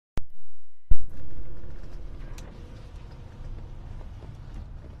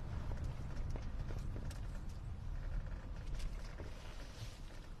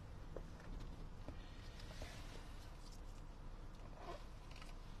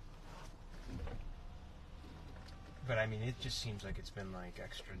but I mean, it just seems like it's been like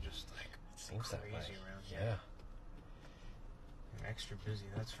extra, just like It seems that way. around here. Yeah. And extra busy,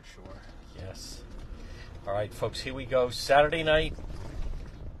 that's for sure. Yes. All right, folks, here we go. Saturday night.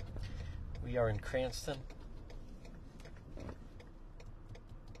 We are in Cranston.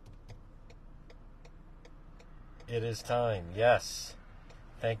 It is time. Yes.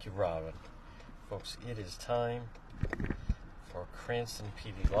 Thank you, Robin. Folks, it is time for Cranston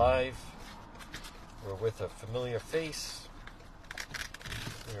PD Live. We're with a familiar face.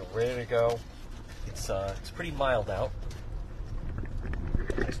 We're ready to go. It's pretty mild out.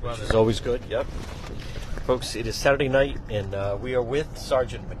 Which is always good. Yep. Folks, it is Saturday night, and we are with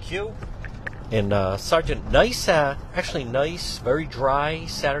Sergeant McHugh. And Sergeant, nice, very dry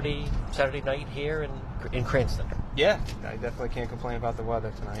Saturday night here in Cranston. Yeah, I definitely can't complain about the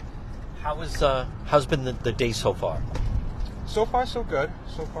weather tonight. How's been the day so far? So far, so good.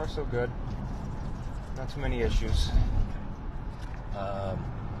 So far, so good. Not too many issues.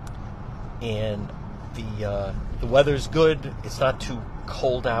 And the weather's good. It's not too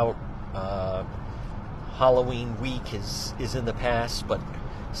cold out. Halloween week is in the past, but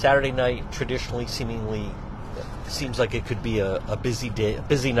Saturday night traditionally seemingly seems like it could be a busy day, a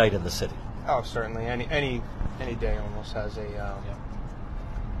busy night in the city. Oh, certainly. Any day almost has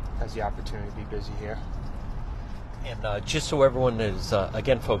has the opportunity to be busy here. And just so everyone is,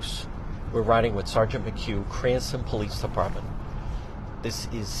 again, folks, we're riding with Sergeant McHugh, Cranston Police Department. This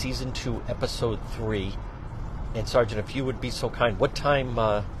is Season 2, Episode 3. And Sergeant, if you would be so kind, what time,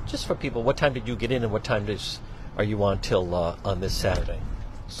 just for people, what time did you get in and what time are you on till on this Saturday?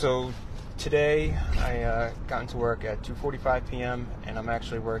 So today I got into work at 2:45 p.m. and I'm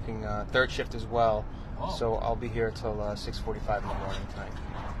actually working third shift as well. Oh. So I'll be here till 6:45 in the morning tonight.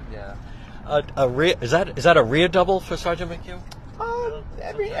 Yeah. Is that a rear double for Sergeant McHugh?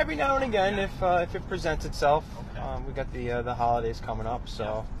 Every now and again, if it presents itself. Okay. We got the holidays coming up,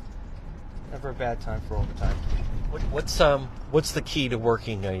 so never a bad time for overtime. What's the key to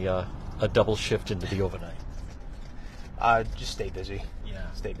working a double shift into the overnight? Just stay busy. Yeah.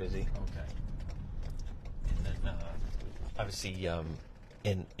 Stay busy. Okay. And then obviously,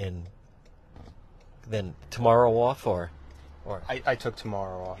 and then tomorrow off or. I took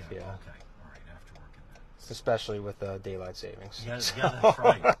tomorrow off. Yeah. Okay. All right. After working that. Especially with daylight savings. Yeah, that's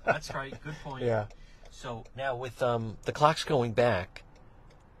right. That's right. Good point. Yeah. So now with the clocks going back,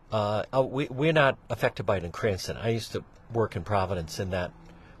 we're not affected by it in Cranston. I used to work in Providence, and that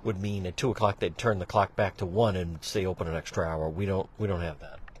would mean at 2 o'clock they'd turn the clock back to 1 and stay open an extra hour. We don't have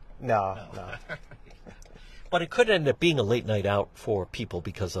that. No. But it could end up being a late night out for people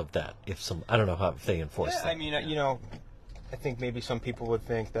because of that. I don't know if they enforce that. I mean, I think maybe some people would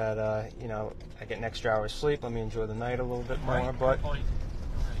think that I get an extra hour of sleep. Let me enjoy the night a little bit more. Right. But Right.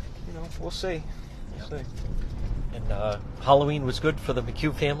 we'll see. We'll see. And Halloween was good for the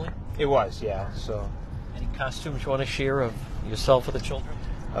McHugh family? It was, yeah. So, any costumes you want to share of yourself or the children?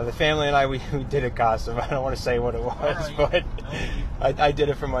 The family and I, we did a costume. I don't want to say what it was, but I did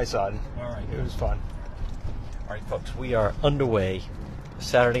it for my son. All right. It was fun. All right, folks, we are underway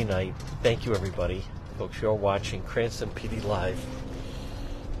Saturday night. Thank you, everybody. Folks, you're watching Cranston PD Live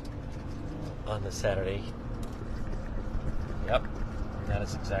on the Saturday. Yep, that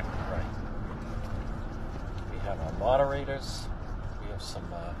is exactly right. We have our moderators. We have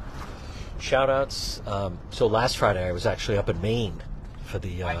some shout-outs. So last Friday I was actually up in Maine for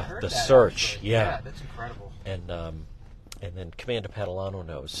the search. Actually. Yeah, that's incredible. And then Commander Padalano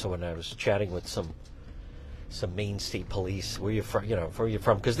knows. So when I was chatting with some Maine State Police, where you from? Where you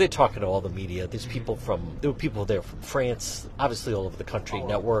from? Because they're talking to all the media. There were people there from France, obviously all over the country,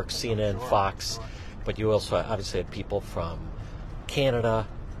 networks, CNN, Fox, but you also obviously had people from Canada,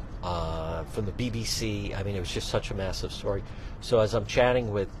 from the BBC. I mean, it was just such a massive story. So as I'm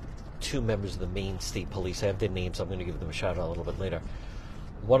chatting with two members of the Maine State Police, I have their names. I'm going to give them a shout out a little bit later.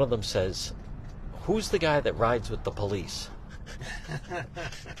 One of them says, "Who's the guy that rides with the police?"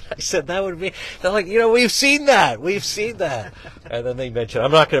 I said, that would be, they're like, we've seen that. And then they mentioned,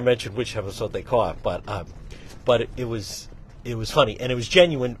 I'm not going to mention which episode they caught, but it was funny, and it was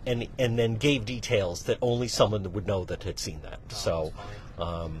genuine, and then gave details that only someone would know that had seen that. So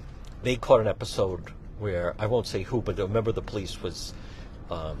they caught an episode where, I won't say who, but a member of the police was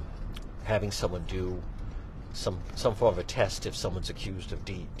having someone do some form of a test if someone's accused of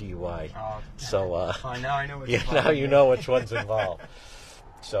DUI. So now I know which now you know which one's involved.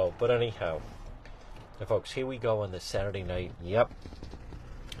 So, but anyhow, folks, here we go on this Saturday night. Yep,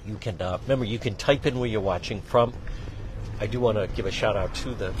 you can remember, you can type in where you're watching from. I do want to give a shout out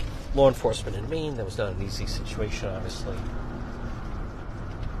to the law enforcement in Maine. That was not an easy situation, obviously.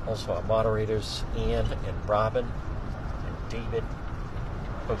 Also our moderators, Ann and Robin. David.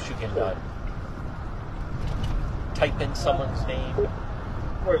 Folks, you can type in someone's name.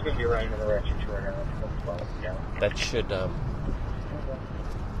 Or it's going to be right in the direction to her. That should. So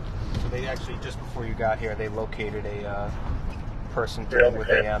they actually, just before you got here, they located a person dealing with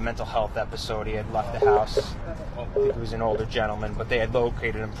a mental health episode. He had left the house. He was an older gentleman, but they had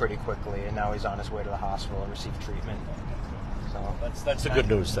located him pretty quickly, and now he's on his way to the hospital and received treatment. So that's the good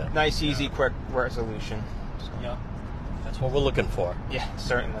news then. Nice, easy, quick resolution. So. Yeah, that's what we're looking for. Yeah,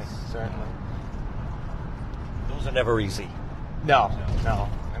 certainly. Those are never easy. No.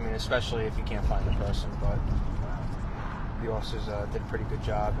 I mean, especially if you can't find the person, but the officers did a pretty good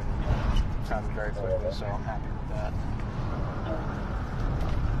job and found him very quickly, so I'm happy with that.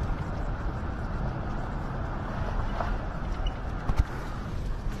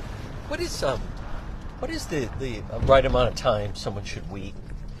 What is the right amount of time someone should wait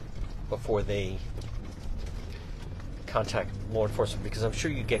before they contact law enforcement? Because I'm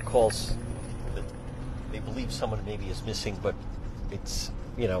sure you get calls that they believe someone maybe is missing, but it's,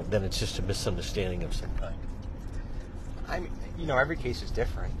 then it's just a misunderstanding of some kind. I mean, every case is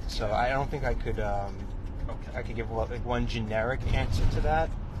different, so I don't think I could I could give like one generic answer to that.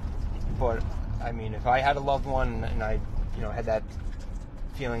 But I mean, if I had a loved one and I had that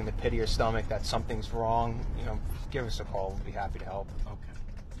feeling in the pit of your stomach that something's wrong, give us a call. We'll be happy to help.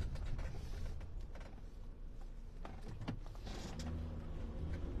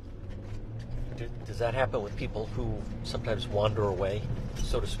 Okay. Does that happen with people who sometimes wander away,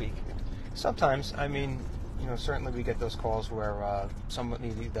 so to speak? Sometimes. I mean, certainly we get those calls where somebody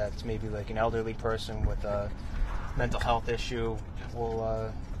that's maybe like an elderly person with a mental health issue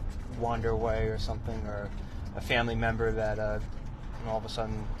will wander away or something, or a family member that all of a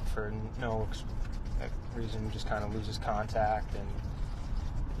sudden, for no reason, just kind of loses contact. And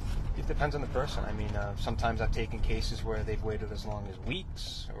it depends on the person. I mean, sometimes I've taken cases where they've waited as long as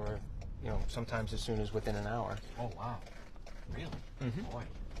weeks, or sometimes as soon as within an hour. Oh, wow. Really? Mm-hmm. Boy.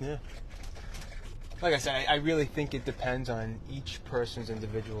 Yeah. Like I said, I really think it depends on each person's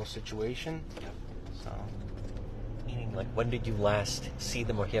individual situation. Yep. So. Meaning, like, when did you last see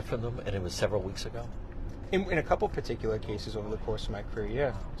them or hear from them? And it was several weeks ago? In a couple particular cases over the course of my career,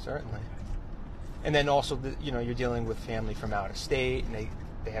 yeah, certainly. And then also, you're dealing with family from out of state, and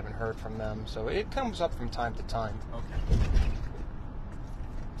they haven't heard from them, so it comes up from time to time. Okay.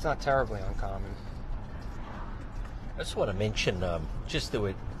 It's not terribly uncommon. I just want to mention, just there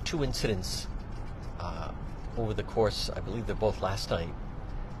were two incidents over the course, I believe they're both last night,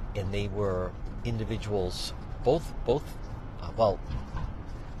 and they were individuals, both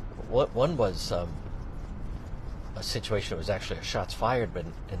one was a situation that was actually a shots fired, but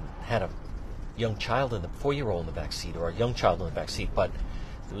and had a young child 4-year-old in the back seat, or a young child in the back seat. But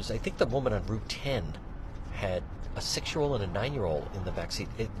there was, I think, the woman on Route 10 had a 6-year-old and a 9-year-old in the back seat.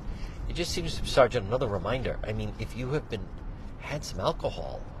 It just seems, Sergeant, another reminder. I mean, if you have had some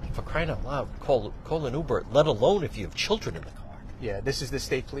alcohol, for crying out loud, call an Uber. Let alone if you have children in the car. Yeah, this is the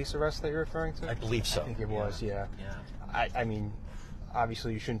state police arrest that you're referring to? I believe so. I think it was, yeah. I mean,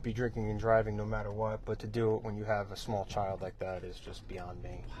 obviously you shouldn't be drinking and driving no matter what, but to do it when you have a small child like that is just beyond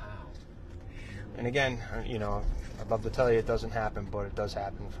me. Wow. And again, I'd love to tell you it doesn't happen, but it does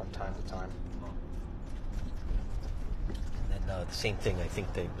happen from time to time. And then the same thing, I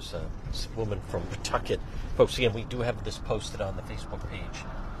think there was a woman from Pawtucket. Folks, again, we do have this posted on the Facebook page,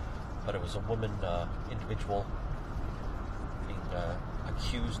 but it was a woman, individual, being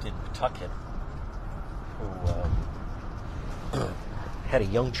accused in Pawtucket, who had a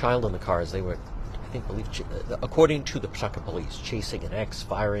young child in the car as they were, according to the Pawtucket Police, chasing an ex,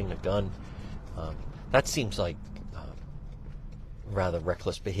 firing a gun. That seems like rather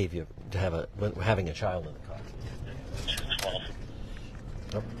reckless behavior to have having a child in the car.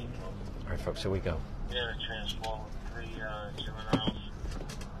 Oh. All right, folks, here we go. Yeah, transport with 3 juveniles,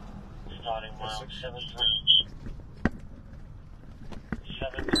 starting mile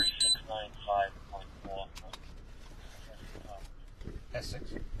 73695.4.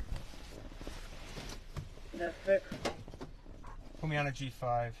 Essex. Essex. Put me on a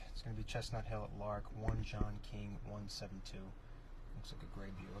G5. It's going to be Chestnut Hill at Lark, 1 John King 172. Looks like a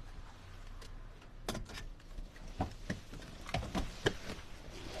gray Buick.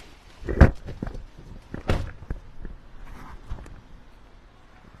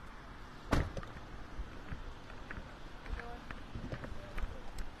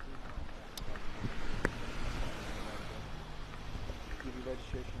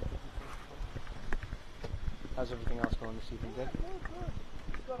 How's everything else going this evening? Good?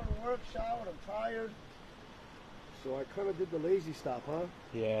 Just got to work, showered, I'm tired. So I kind of did the lazy stop, huh?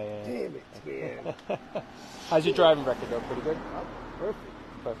 Yeah. Damn it, man. How's your driving record though? Pretty good? Perfect.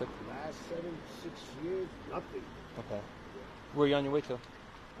 Perfect. Last 6 years, nothing. Okay. Where are you on your way to?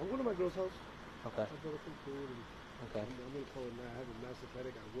 I'm going to my girl's house. Okay. I got some food. And Okay. I'm going to call it now. I have a massive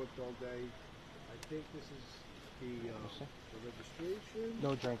headache. I worked all day. I think this is the registration.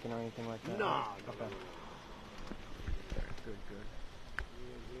 No drinking or anything like that? Nah. Okay. Good.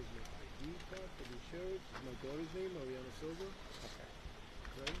 And here's my ID card for the insurance. My daughter's name, Ariana Silva. Okay.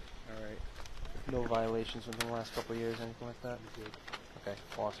 Right? All right. No violations within the last couple of years, anything like that? I'm good. Okay,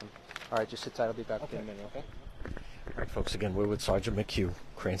 awesome. All right, just sit tight. I'll be back in a minute, okay? All right, folks, again, we're with Sergeant McHugh,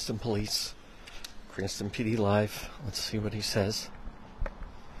 Cranston Police, Cranston PD Live. Let's see what he says.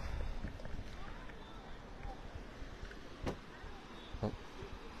 Thought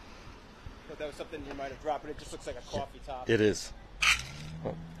that was something you might have dropped, but it just looks like a coffee top. It is.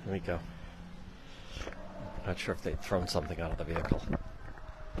 Oh, there we go. Not sure if they've thrown something out of the vehicle.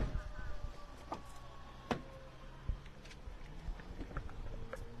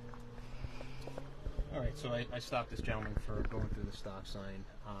 All right, so I stopped this gentleman for going through the stop sign.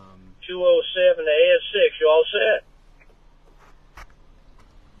 207 to AS6, you all set?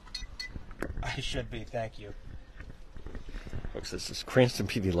 I should be, thank you. Folks, this is Cranston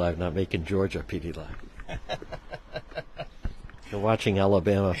PD Live, not making Georgia PD Live. You're watching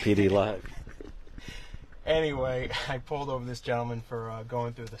Alabama PD Live. Anyway, I pulled over this gentleman for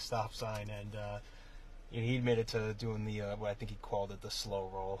going through the stop sign, and he admitted to doing the, what I think he called it, the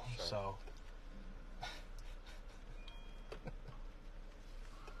slow roll. Sure. So.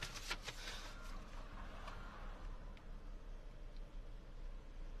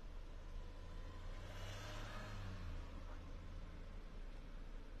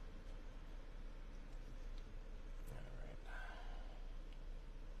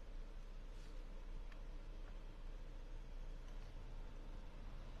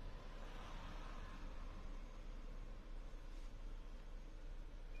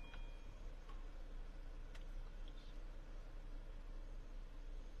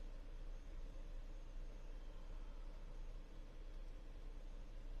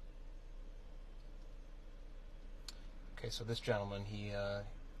 Okay, so this gentleman, he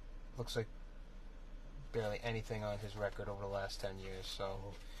looks like barely anything on his record over the last 10 years. So,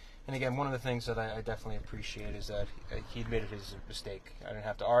 and again, one of the things that I definitely appreciate is that he admitted his mistake. I didn't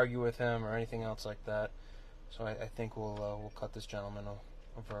have to argue with him or anything else like that. So I think we'll cut this gentleman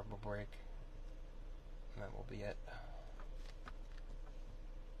a verbal break, and that will be it.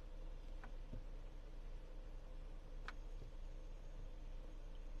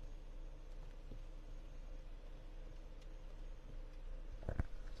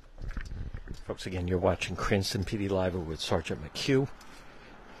 Folks, again, you're watching Cranston PD Live with Sergeant McHugh,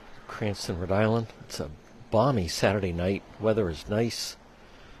 Cranston, Rhode Island. It's a balmy Saturday night. Weather is nice.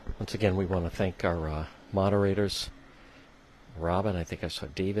 Once again, we want to thank our moderators. Robin, I think I saw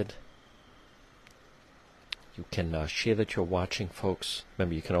David. You can share that you're watching, folks.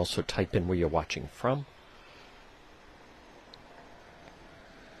 Remember, you can also type in where you're watching from.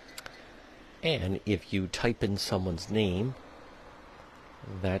 And if you type in someone's name,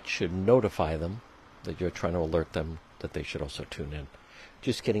 that should notify them that you're trying to alert them that they should also tune in.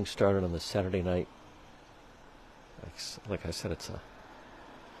 Just getting started on the Saturday night. Like I said, it's a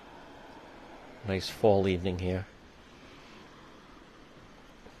nice fall evening here.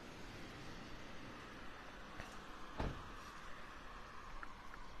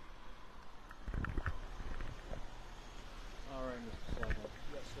 All right, Mr. Sergeant.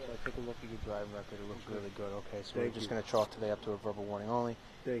 Yes, sir. So I take a look at your driving record. It looks really good. Okay, so we're just going to chalk today up to a verbal warning only.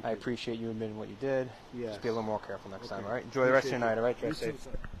 Thank I you. appreciate you admitting what you did. Yes. Just be a little more careful next time, Okay. all right? Enjoy the rest of your Appreciate night, all right? You Drive safe. too,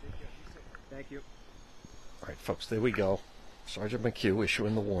 sir. Take care. Thank you. All right, folks, there we go. Sergeant McHugh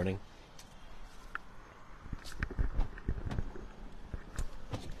issuing the warning.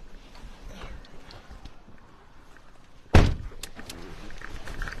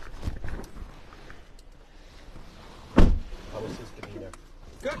 How was his demeanor?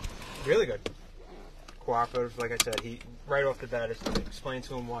 Good. Really good. Cooperative, like I said. He right off the bat, I explained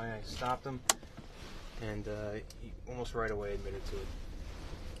to him why I stopped him, and he almost right away admitted to it.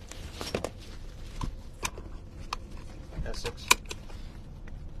 Essex.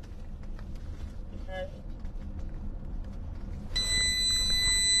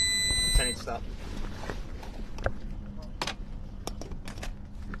 I need to stop.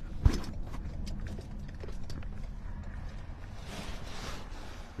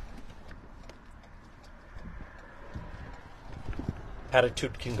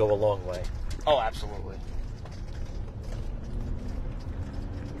 Attitude can go a long way. Oh, absolutely.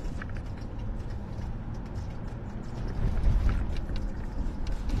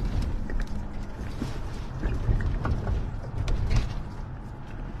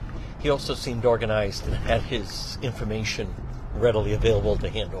 he also seemed organized and had his information readily available to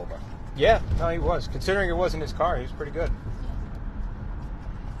hand over. Yeah, no, he was. Considering it wasn't his car, he was pretty good.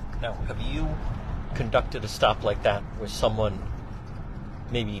 Now, have you conducted a stop like that where someone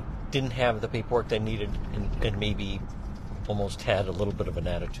maybe didn't have the paperwork they needed and maybe almost had a little bit of an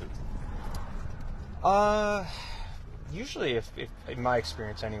attitude? Usually, if in my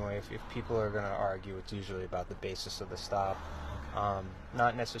experience anyway, if people are going to argue, it's usually about the basis of the stop,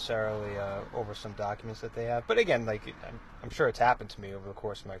 not necessarily over some documents that they have. But again, like I'm sure it's happened to me over the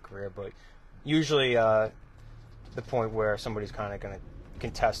course of my career, but usually the point where somebody's kind of going to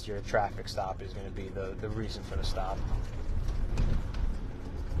contest your traffic stop is going to be the reason for the stop.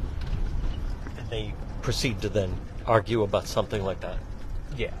 And they proceed to then argue about something like that?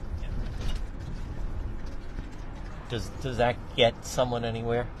 Yeah. Does that get someone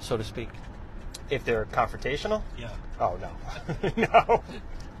anywhere, so to speak? If they're confrontational? Yeah. Oh, no. No.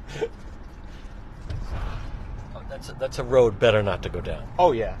 Oh, that's a road better not to go down.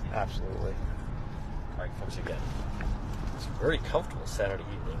 Oh, yeah, absolutely. All right, folks, again, it's a very comfortable Saturday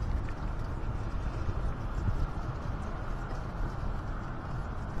evening.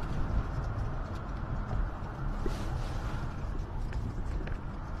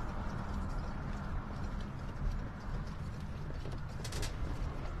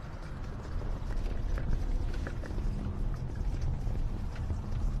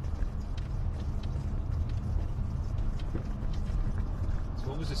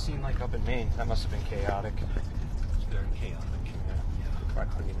 What was the scene like up in Maine? That must have been chaotic. It's very chaotic. I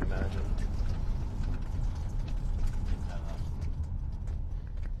couldn't even imagine.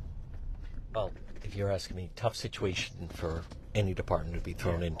 Well, if you're asking me, tough situation for any department to be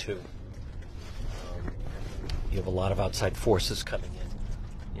thrown into. You have a lot of outside forces coming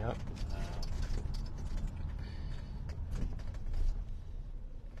in. Yep.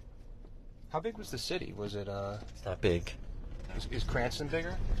 How big was the city? Was it, It's not big. is Cranston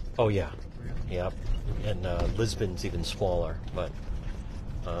bigger? Oh, yeah. Yep. And Lisbon's even smaller. But,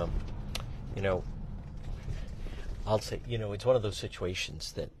 I'll say, it's one of those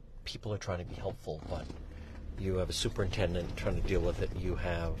situations that people are trying to be helpful, but you have a superintendent trying to deal with it. You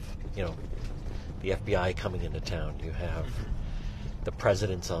have, the FBI coming into town. You have the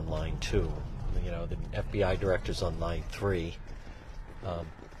president's on line 2. The FBI director's on line 3.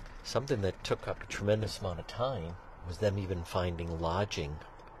 Something that took up a tremendous amount of time was them even finding lodging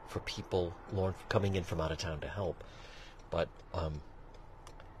for people coming in from out of town to help. But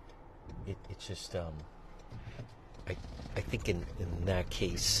it's just, I think in that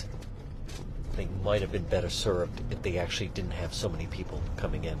case, they might have been better served if they actually didn't have so many people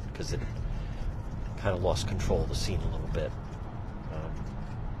coming in, because it kind of lost control of the scene a little bit.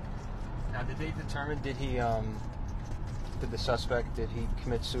 Now, did they determine, did the suspect, did he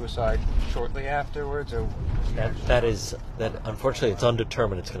commit suicide shortly afterwards, or that unfortunately it's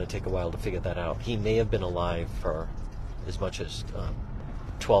undetermined. It's going to take a while to figure that out. He may have been alive for as much as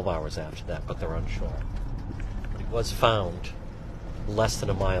 12 hours after that, but they're unsure. But he was found less than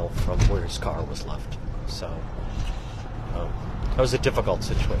a mile from where his car was left. So that was a difficult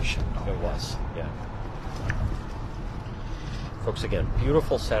situation. It was, yeah. Folks, again,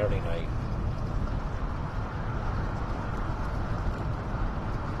 beautiful Saturday night.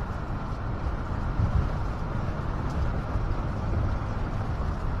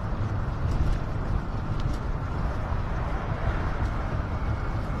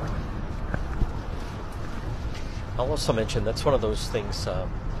 I'll also mention that's one of those things. I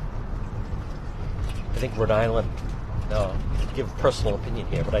think Rhode Island, give personal opinion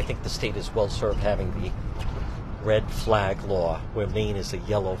here, but I think the state is well served having the red flag law, where Maine is a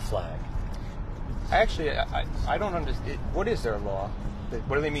yellow flag. Actually, I don't understand. What is their law?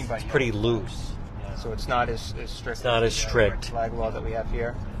 What do they mean by It's pretty loose. So it's not as strict. It's not as strict. Red flag law that we have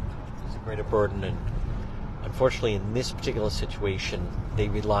here. It's a greater burden, and unfortunately, in this particular situation, they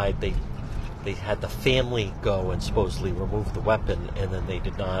relied. They had the family go and supposedly remove the weapon, and then they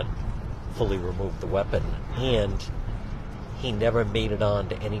did not fully remove the weapon. And he never made it on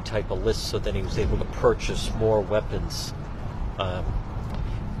to any type of list, so then he was able to purchase more weapons.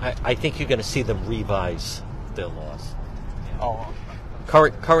 I think you're going to see them revise their laws. Oh.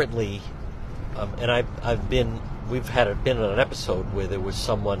 Currently, and we've been on an episode where there was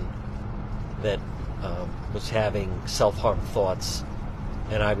someone that was having self-harm thoughts,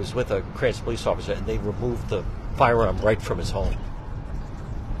 and I was with a Cranston police officer, and they removed the firearm right from his home.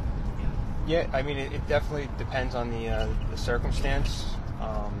 Yeah, I mean, it definitely depends on the circumstance.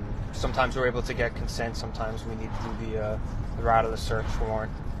 Sometimes we're able to get consent. Sometimes we need to do the route of the search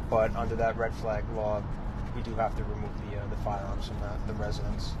warrant. But under that red flag law, we do have to remove the firearms from the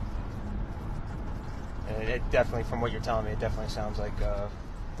residence. And it definitely, from what you're telling me, it definitely sounds like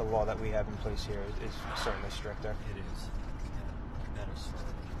the law that we have in place here is certainly stricter. It is. Yeah, that is true.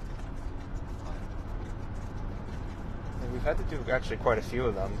 And we've had to do actually quite a few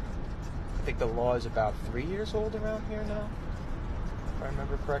of them. I think the law is about 3 years old around here now, if I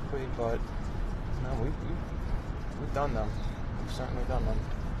remember correctly. But no, we've done them. We've certainly done them.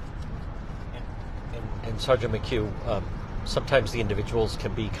 And Sergeant McHugh, sometimes the individuals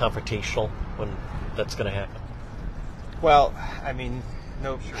can be confrontational when that's going to happen. Well, I mean,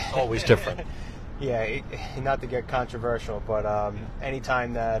 no, It's always different. Yeah, not to get controversial, but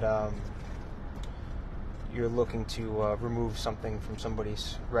anytime that you're looking to remove something from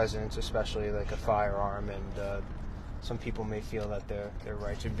somebody's residence, especially like a firearm, and some people may feel that their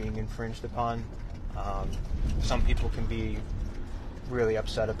rights are being infringed upon. Some people can be really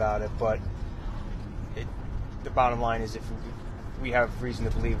upset about it, but the bottom line is if we have reason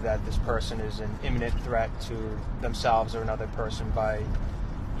to believe that this person is an imminent threat to themselves or another person by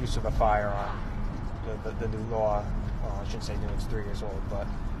use of a firearm. The new law, well, I shouldn't say new, it's 3 years old, but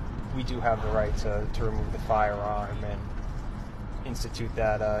we do have the right to remove the firearm and institute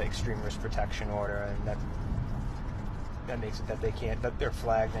that extreme risk protection order, and that makes it that they're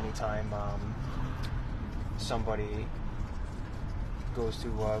flagged anytime somebody goes to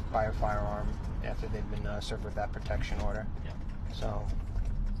buy a firearm after they've been served with that protection order. Yeah. So,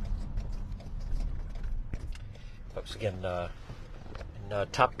 Folks, again,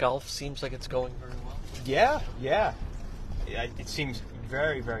 Top Golf seems like it's going very well. yeah. It seems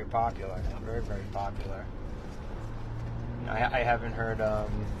very, very popular. Very, very popular. I haven't heard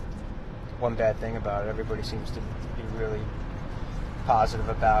one bad thing about it. Everybody seems to be really positive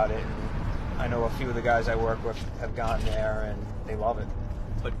about it. And I know a few of the guys I work with have gone there, and they love it.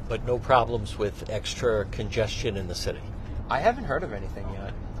 But no problems with extra congestion in the city. I haven't heard of anything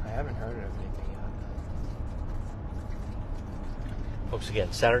yet. Folks,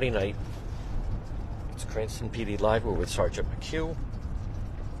 again, Saturday night, it's Cranston PD Live. We're with Sergeant McHugh.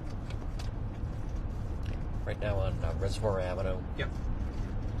 Right now on Reservoir Avenue. Yep.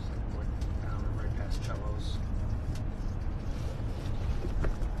 Right past Cello's.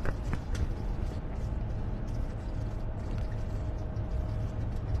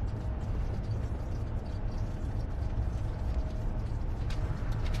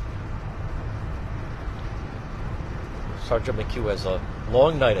 Sergeant McHugh has a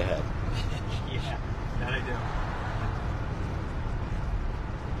long night ahead. Yeah, that I do.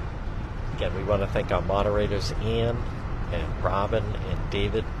 Again, we want to thank our moderators, Ann and Robin and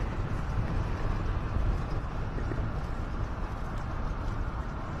David.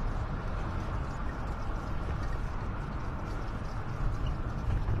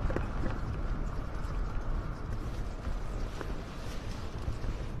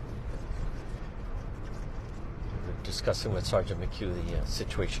 Discussing with Sergeant McHugh the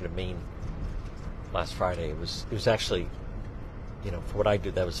situation in Maine last Friday. It was actually, for what I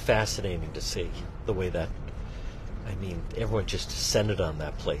do, that was fascinating to see the way that, everyone just descended on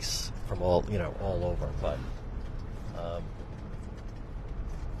that place from all over. But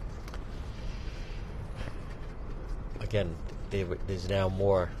again, there's now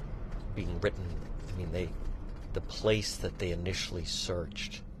more being written. The place that they initially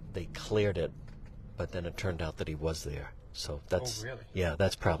searched, they cleared it, but then it turned out that he was there. So that's really?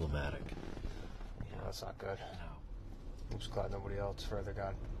 That's problematic. Yeah, that's not good. No. I'm just glad nobody else further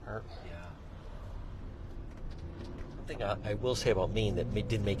got hurt. Yeah. One thing I will say about Maine that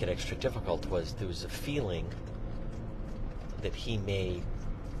did make it extra difficult was there was a feeling that he may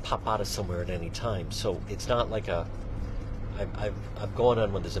pop out of somewhere at any time. So it's not like I've gone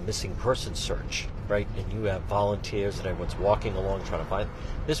on when there's a missing person search, right? And you have volunteers and everyone's walking along trying to find.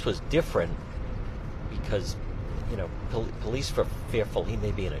 This was different because, police were fearful he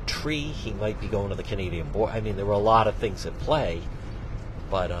may be in a tree, he might be going to the Canadian border. There were a lot of things at play,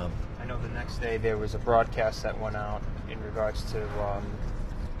 but I know the next day there was a broadcast that went out in regards to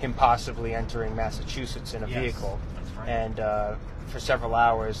him possibly entering Massachusetts in a vehicle. That's right. And for several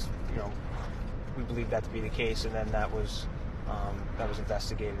hours, we believed that to be the case, and then that was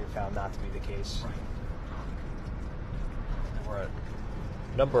investigated and found not to be the case. Right. There were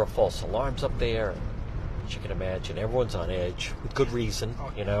a number of false alarms up there. As you can imagine, everyone's on edge with good reason.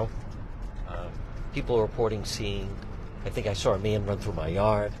 People are reporting seeing. I think I saw a man run through my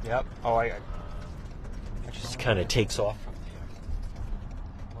yard. Yep. Oh, I Just kind of takes off from there.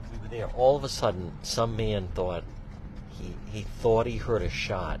 When we were there, all of a sudden, some man thought he thought he heard a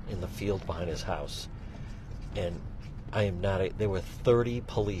shot in the field behind his house, and I am not. There were 30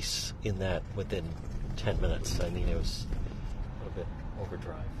 police in that within 10 minutes. It was a little bit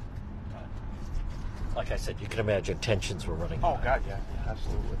overdrive. like I said, you can imagine tensions were running. Oh, God, yeah.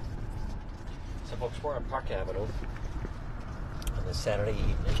 Absolutely. So, folks, we're on Park Avenue on this Saturday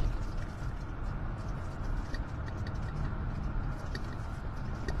evening.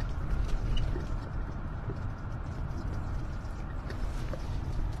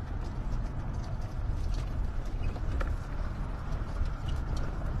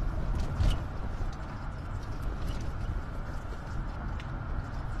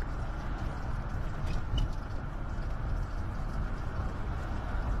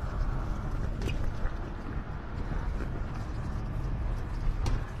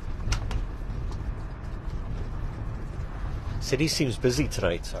 City seems busy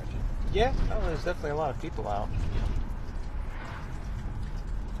tonight, Sergeant. Yeah, oh, there's definitely a lot of people out.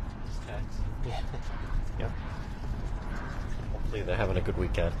 Yeah. Yep. Hopefully they're having a good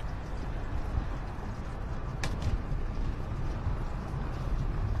weekend.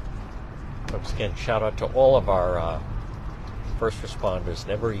 Folks, again, shout out to all of our first responders.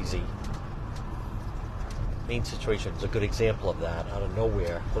 Never easy. Main situation is a good example of that. Out of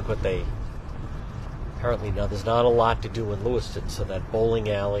nowhere, look what they... Apparently now there's not a lot to do in Lewiston, so that bowling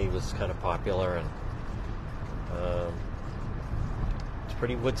alley was kind of popular, and it's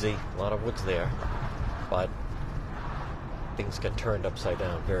pretty woodsy, a lot of woods there, but things get turned upside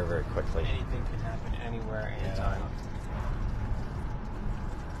down very, very quickly. Anything can happen anywhere, anytime.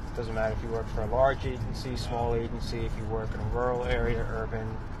 Doesn't matter if you work for a large agency, small agency, if you work in a rural area, urban,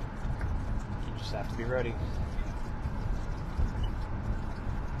 you just have to be ready.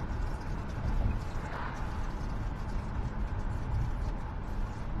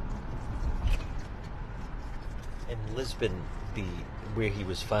 In Lisbon, where he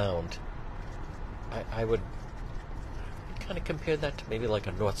was found, I would kind of compare that to maybe like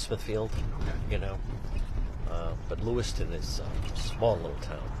a North Smithfield, you know. But Lewiston is a small little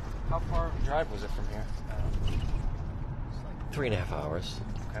town. How far of a drive was it from here? It's like 3.5 hours.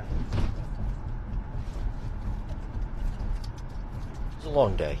 Okay. It was a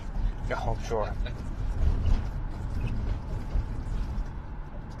long day. Oh, sure.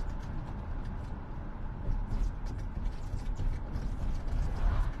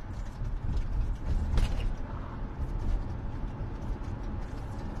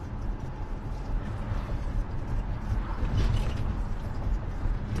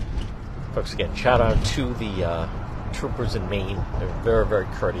 Folks, again, shout out to the troopers in Maine. They were very, very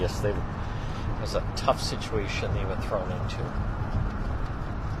courteous. It was a tough situation they were thrown into.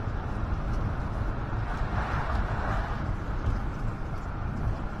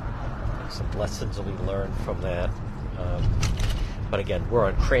 Some lessons will be learned from that. But again, we're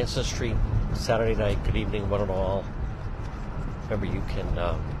on Cranston Street, Saturday night. Good evening, one and all. Remember, you can,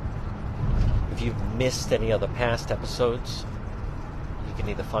 if you've missed any other past episodes, you can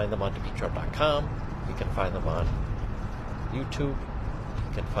either find them on DePetro.com, you can find them on YouTube,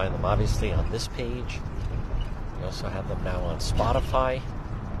 you can find them obviously on this page. We also have them now on Spotify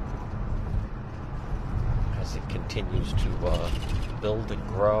as it continues to build and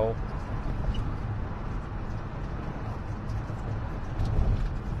grow.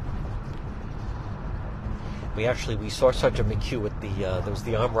 We saw Sergeant McHugh at there was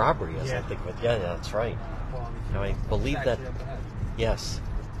the armed robbery, as I think of it. Yeah, that's right. Now, I believe that, yes.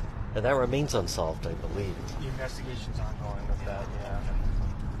 And that remains unsolved, I believe. The investigation's ongoing with that, yeah.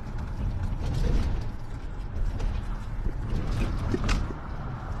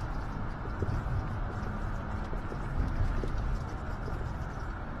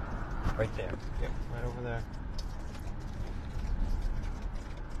 Right there. Yep, right over there.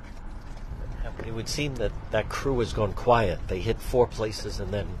 It would seem that that crew has gone quiet. They hit 4 places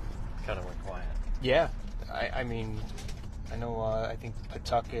and then kind of went quiet. Yeah, I mean, I know, I think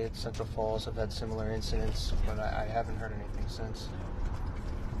Pawtucket, Central Falls have had similar incidents, but I haven't heard anything since.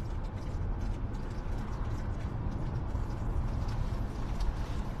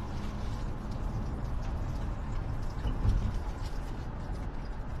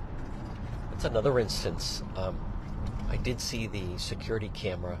 That's another instance. I did see the security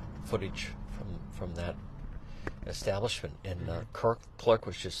camera footage from that establishment, and Clark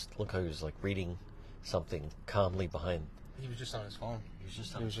was just, look how he was like reading something calmly behind. He was just on his phone. He was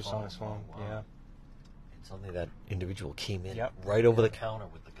just on his phone. Wow. Yeah. And suddenly that individual came in right over the counter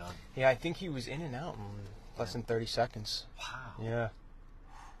with the gun. Yeah, I think he was in and out in less than 30 seconds. Wow. Yeah.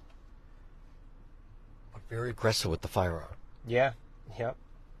 But very aggressive with the firearm. Yeah. Yep.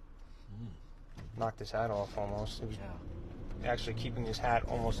 Knocked his hat off almost. He was actually keeping his hat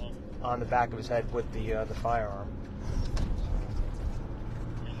almost on the back of his head with the firearm.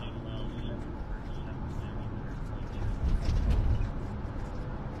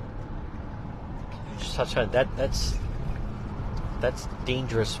 Can you touch on that's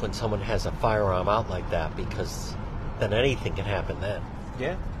dangerous when someone has a firearm out like that, because then anything can happen then.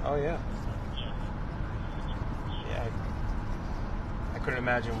 Yeah. Oh yeah. Yeah. I couldn't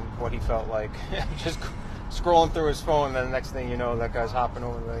imagine what he felt like just scrolling through his phone, and then the next thing you know, that guy's hopping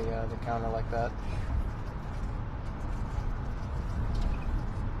over the counter like that.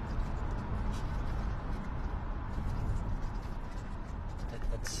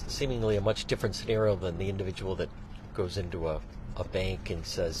 That's seemingly a much different scenario than the individual that goes into a bank and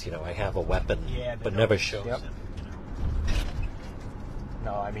says, I have a weapon, but never shows Yep. it.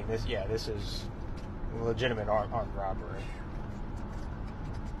 No, I mean this is legitimate armed robbery.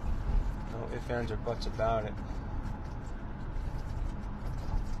 No ifs, ands, or buts about it.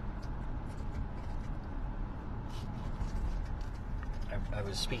 I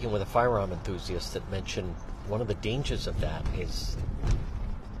was speaking with a firearm enthusiast that mentioned one of the dangers of that is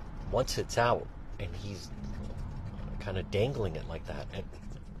once it's out and he's kind of dangling it like that,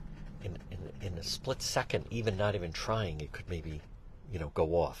 and in a split second, even not even trying, it could maybe,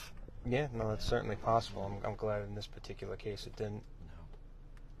 go off. Yeah, no, that's certainly possible. I'm glad in this particular case it didn't.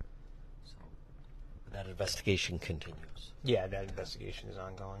 No. So that investigation continues. Yeah, that investigation is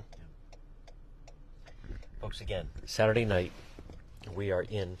ongoing. Folks, again, Saturday night, we are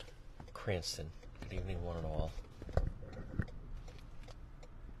in Cranston. Good evening, one and all.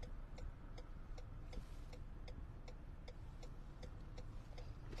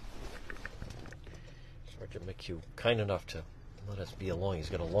 Sergeant McHugh, kind enough to let us be along. He's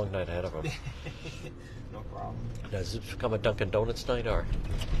got a long night ahead of him. No problem. Does it become a Dunkin' Donuts night, or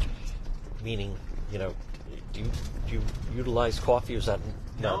meaning, do you utilize coffee, or is that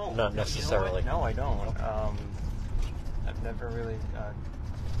not necessarily? No, I don't. I've never really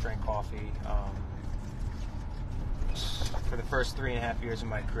drank coffee. For the first 3.5 years of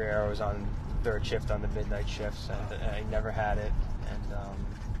my career, I was on third shift on the midnight shifts, and I never had it.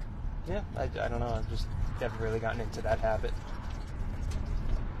 And I don't know. I've just never really gotten into that habit.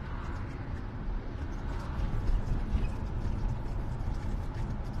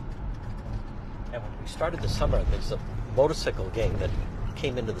 And when we started the summer, there's a motorcycle gang that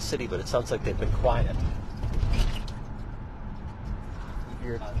came into the city, but it sounds like they've been quiet.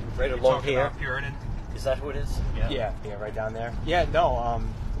 You're Right along talking here. about Puritan? Is that who it is? Yeah, right down there. Yeah, no,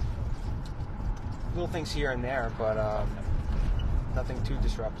 little things here and there, but nothing too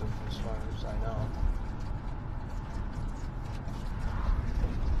disruptive as far as I know.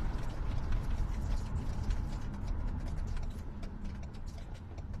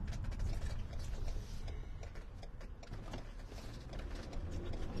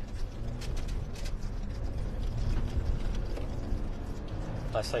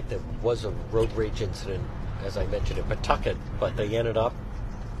 Last night there was a road rage incident, as I mentioned, in Pawtucket, but they ended up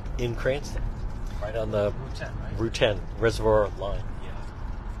in Cranston, right on the Route 10, right? Route 10 Reservoir line.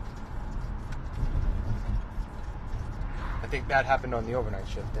 I think that happened on the overnight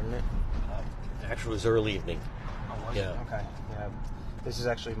shift, didn't it? Actually, it was early evening. Oh, was Yeah. it? Okay. Yeah. This is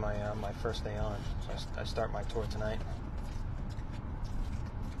actually my my first day on, so I start my tour tonight.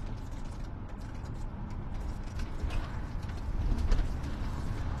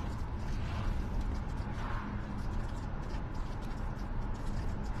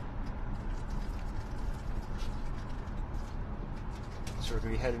 So we're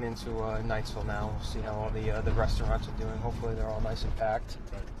going to be heading into Knightsville now. We'll see how all the restaurants are doing. Hopefully they're all nice and packed.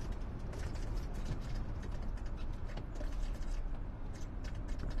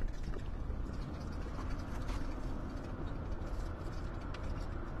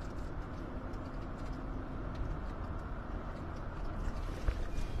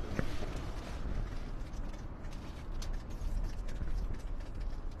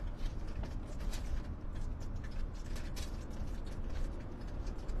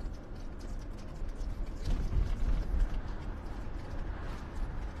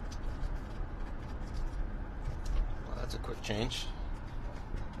 That's a quick change.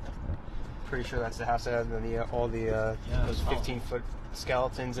 Pretty sure that's the house that had all the those 15-foot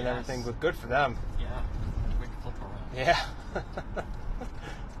skeletons and everything. But good for them. Yeah. Quick flip around. Yeah.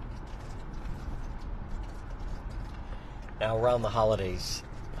 Now, around the holidays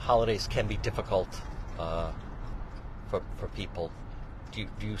can be difficult for people. Do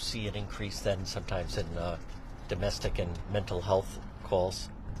you see an increase then sometimes in domestic and mental health calls?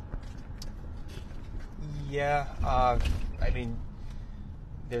 Yeah. I mean,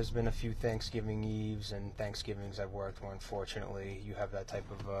 there's been a few Thanksgiving Eves and Thanksgivings I've worked where, unfortunately, you have that type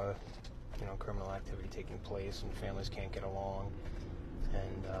of criminal activity taking place and families can't get along.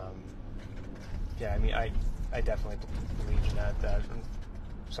 And yeah, I mean, I definitely believe in that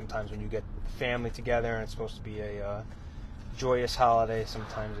sometimes when you get family together, and it's supposed to be a joyous holiday.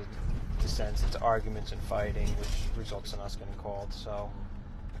 Sometimes it descends into arguments and fighting, which results in us getting called. So,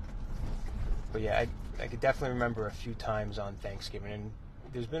 but yeah, I could definitely remember a few times on Thanksgiving, and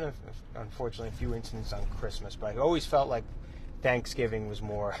there's been unfortunately a few incidents on Christmas, but I always felt like Thanksgiving was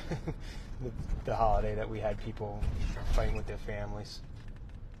more the holiday that we had people fighting with their families.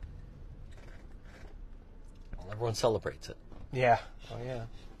 Well, everyone celebrates it. Yeah. Oh yeah.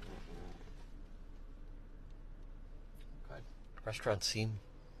 Good. Restaurant scene,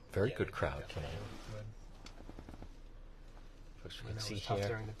 very good crowd tonight. Folks we I can know see it was tough here.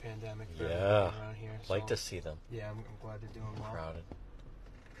 during the pandemic for Yeah, everyone around here. like So, to see them. Yeah, I'm glad they're doing well. Crowded.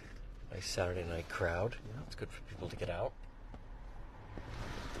 Nice Saturday night crowd. Yeah. It's good for people to get out.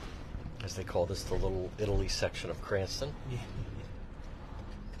 As they call this, the Little Italy section of Cranston. Yeah.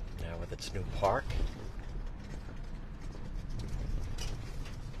 Now with its new park.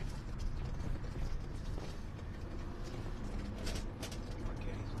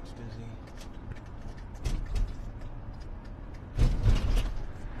 Okay, looks busy.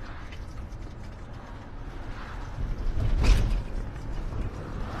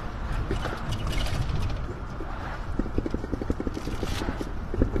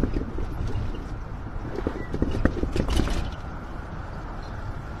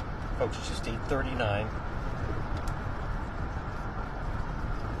 Folks, it's just 8:39.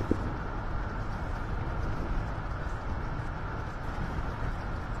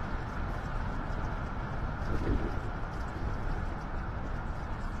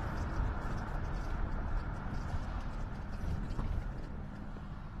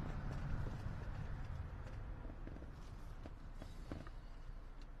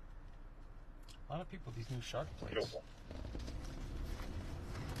 A lot of people, these new shark plates.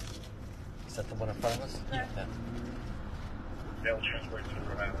 Is that the one in front of us? Yeah. They'll transport to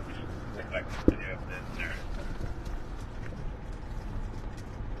Rhode Island. Like video of this there.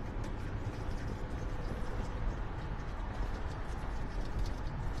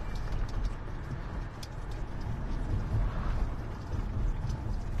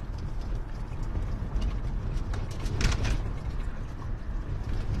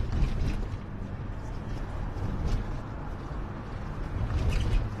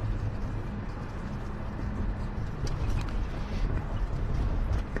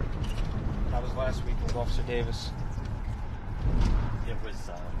 That was last week with Officer Davis. It was,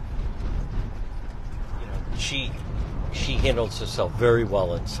 she handles herself very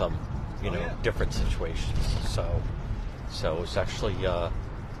well in some, different situations. So it was actually, it was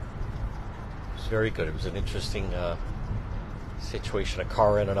very good. It was an interesting situation. A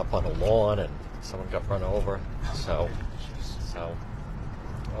car ended up on a lawn and someone got run over. So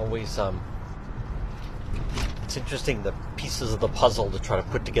always, it's interesting the pieces of the puzzle to try to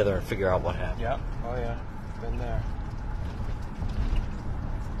put together and figure out what happened. Yeah. Oh yeah. Been there.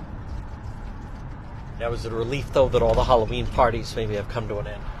 Now, is it a relief, though, that all the Halloween parties maybe have come to an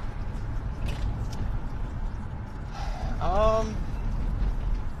end? Well,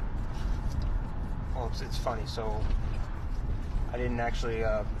 it's funny. So I didn't actually,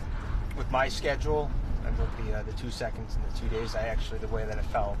 with my schedule, and with the 2 seconds and the 2 days, the way that it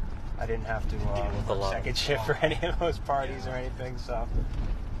fell, I didn't have to work second shift for any of those parties or anything. So,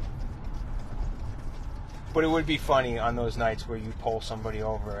 but it would be funny on those nights where you pull somebody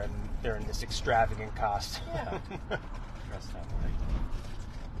over and they're in this extravagant costume. Yeah. Dressed that way.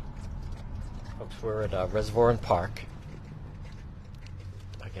 Folks, we're at Reservoir and Park.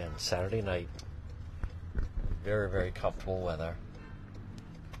 Again, Saturday night. Very, very comfortable weather.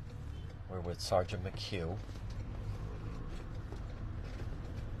 We're with Sergeant McHugh.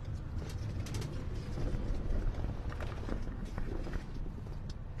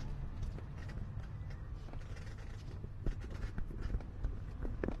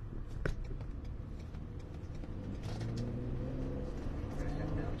 We're gonna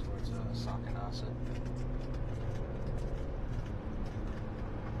head down towards Sakanasa.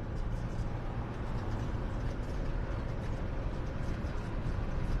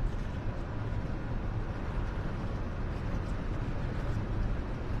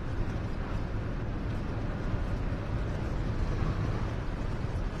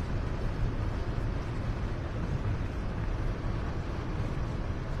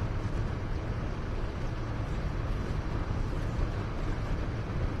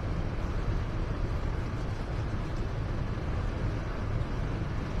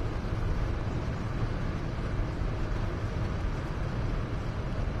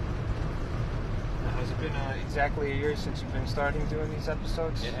 Has it been exactly a year since you've been starting doing these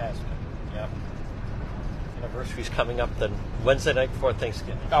episodes? It has been, yep. anniversary's coming up, then Wednesday night before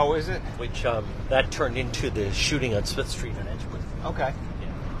Thanksgiving. Oh, is it? Which that turned into the shooting on Smith Street in Edgewood. Okay.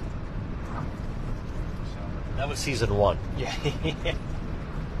 Yeah. So that was season 1. Yeah.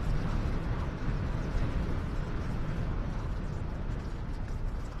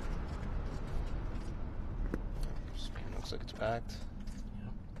 Spain looks like it's packed.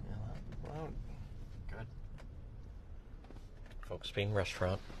 Well, good. Folks Bean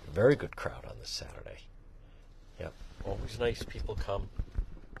Restaurant, very good crowd on this Saturday. Yep, always nice. People come,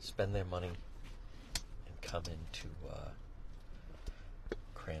 spend their money, and come into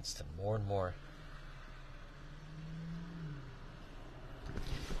Cranston. More and more,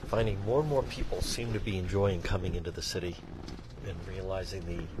 finding more and more people seem to be enjoying coming into the city and realizing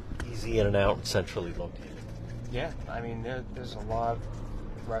the easy in and out and centrally located. Yeah, I mean, there's a lot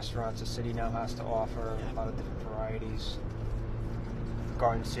of restaurants the city now has to offer, a lot of different varieties.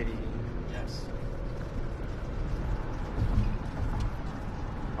 Garden City. Yes.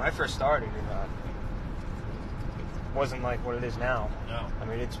 When I first started, it wasn't like what it is now. No. I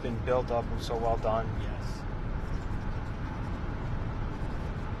mean, it's been built up and so well done. Yes.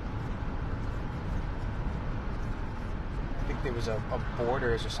 I think there was a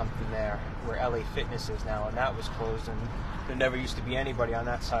Borders or something there where LA Fitness is now, and that was closed, and there never used to be anybody on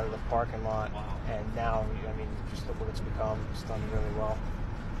that side of the parking lot. Wow. And now, I mean, just look what it's become. It's done really well.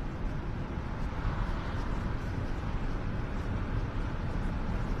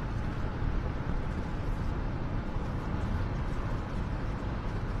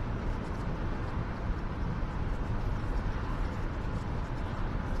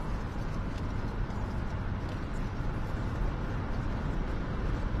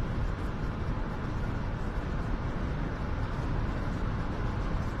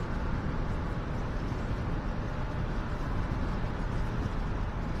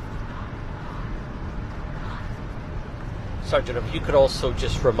 Sergeant, if you could also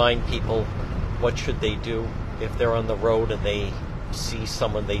just remind people what should they do if they're on the road and they see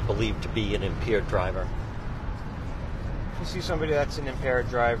someone they believe to be an impaired driver. If you see somebody that's an impaired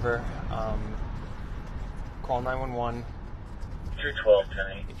driver, call 911. 212,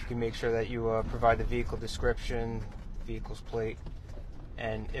 Kenny. If you can make sure that you provide the vehicle description, vehicle's plate,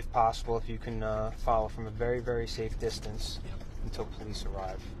 and if possible, if you can follow from a very, very safe distance until police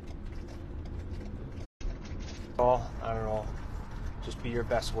arrive. I don't know, just be your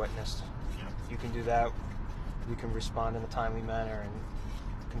best witness. If you can do that, you can respond in a timely manner and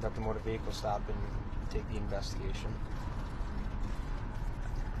conduct a motor vehicle stop and take the investigation.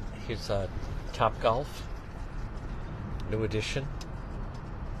 Here's Top Golf, new addition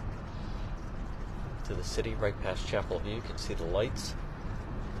to the city, right past Chapel View. You can see the lights.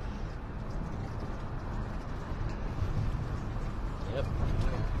 Yep.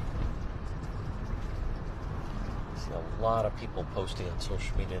 A lot of people posting on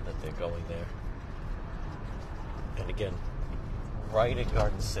social media that they're going there. And again, right in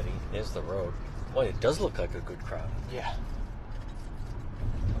Garden City, there's the road. Boy, it does look like a good crowd. Yeah.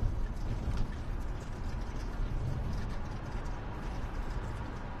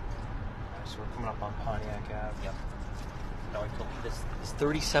 So we're coming up on Pontiac Ave. Yep. Now I told you this is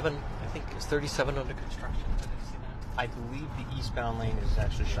 37, I think, is 37 under construction. Did I see that? I believe the eastbound lane is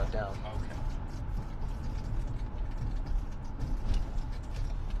actually shut down. Okay.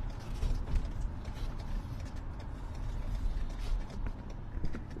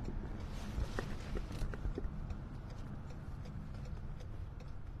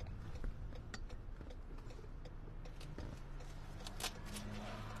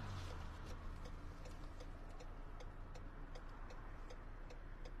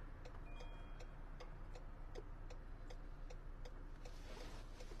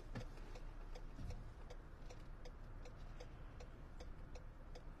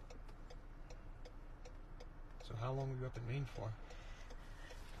 So how long were you up in Maine for?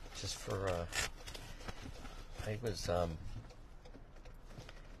 Just for, I was, I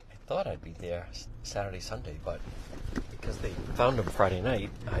thought I'd be there Saturday, Sunday, but because they found him Friday night,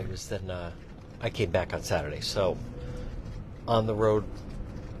 I was then, I came back on Saturday. So, on the road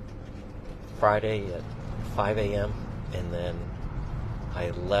Friday at 5 a.m., and then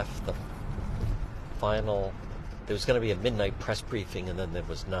I left the final, there was going to be a midnight press briefing, and then there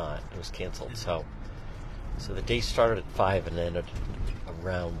was not. It was canceled, so the day started at 5 and ended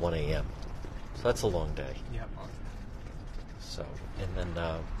around 1 a.m. So that's a long day. Yep. So,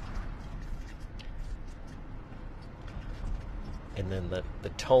 and then the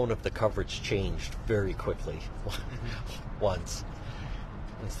tone of the coverage changed very quickly once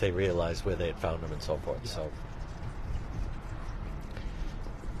they realized where they had found him and so forth. Yeah. So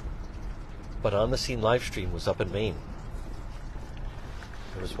But On the Scene live stream was up in Maine.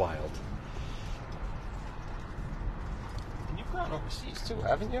 It was wild. And you've gone overseas too,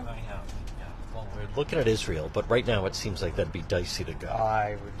 haven't you? I have. Yeah. Well, we're looking at Israel, but right now it seems like that'd be dicey to go.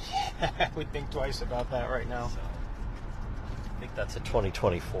 I would think twice about that right now. So, I think that's a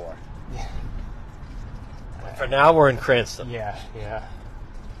 2024. Yeah. But for now, we're in Cranston. Yeah.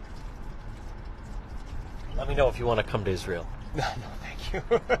 Let me know if you want to come to Israel. No, thank you.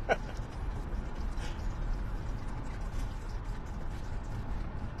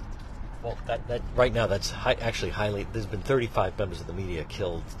 Well, that right now, that's actually highly... There's been 35 members of the media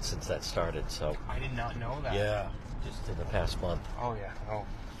killed since that started, so... I did not know that. Yeah, just in the past month. Oh, yeah. Oh.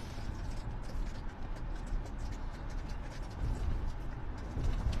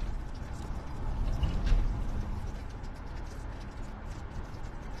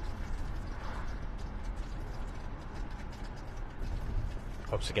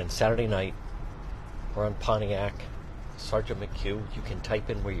 Folks, again, Saturday night, we're on Pontiac, Sergeant McHugh. You can type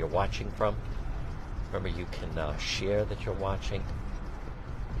in where you're watching from. Remember, you can share that you're watching.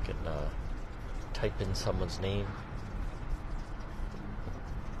 You can type in someone's name.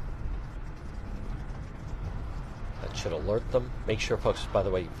 That should alert them. Make sure, folks, by the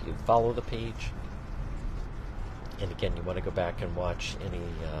way, you follow the page. And again, you want to go back and watch any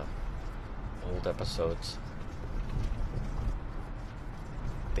old episodes.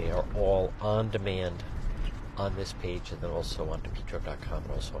 They are all on demand on this page, and then also on DePetro.com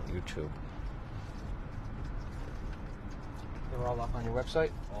and also on YouTube. They're all up on your website?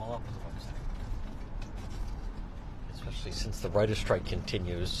 All up on the website. Especially since the writer's strike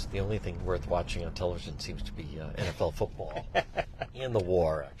continues, the only thing worth watching on television seems to be NFL football. And the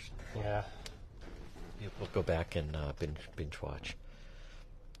war, actually. Yeah. People go back and binge watch.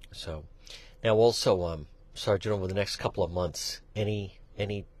 So, now also, Sergeant, over the next couple of months, any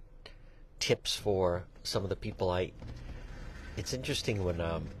tips for some of the people? It's interesting when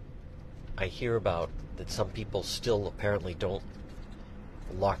I hear about that some people still apparently don't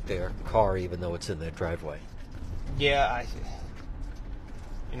lock their car even though it's in their driveway. Yeah,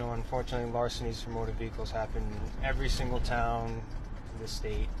 unfortunately, larcenies for motor vehicles happen in every single town in the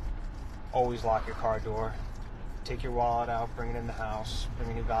state. Always lock your car door. Take your wallet out, bring it in the house,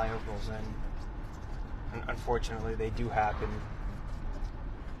 bring any valuables in. And unfortunately, they do happen.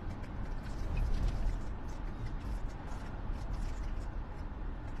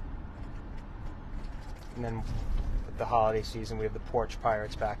 And then with the holiday season, we have the porch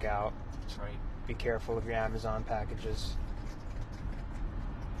pirates back out. That's right. Be careful of your Amazon packages.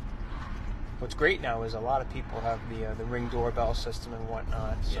 What's great now is a lot of people have the Ring doorbell system and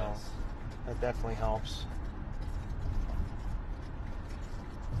whatnot, so Yes. that definitely helps.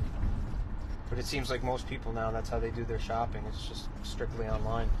 But it seems like most people now, that's how they do their shopping. It's just strictly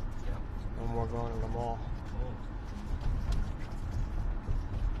online. Yeah. No more going to the mall.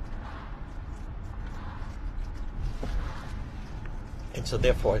 And so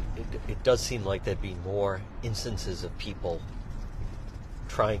therefore, it does seem like there'd be more instances of people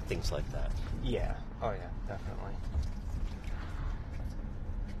trying things like that. Yeah. Oh, yeah, definitely.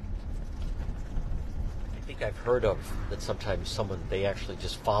 I think I've heard of that sometimes they actually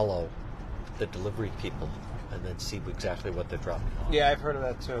just follow the delivery people and then see exactly what they're dropping off. Yeah, I've heard of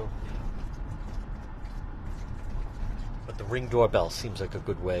that too. But the Ring doorbell seems like a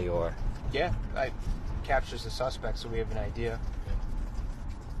good way, or... Yeah, it captures the suspect so we have an idea.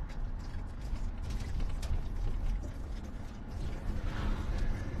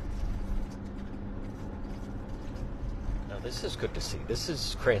 Now this is good to see. This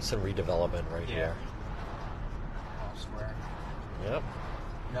is Cranston redevelopment right here. I'll swear. Yep.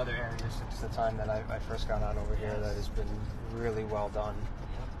 Another area since the time that I first got on over here that has been really well done.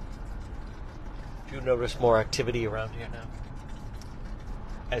 Do you notice more activity around here now?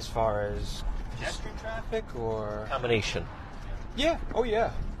 As far as pedestrian traffic or... Combination. Yeah, oh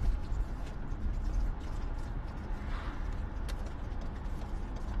yeah.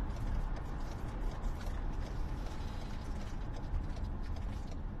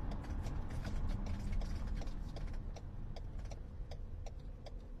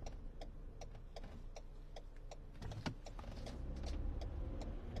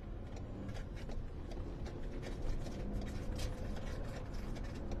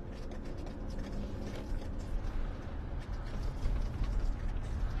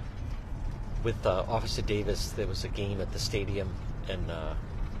 With Officer Davis, there was a game at the stadium, and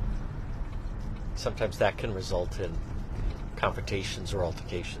sometimes that can result in confrontations or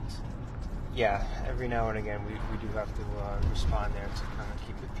altercations. Yeah, every now and again we do have to respond there to kind of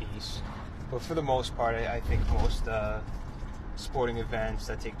keep the peace. But for the most part, I think most sporting events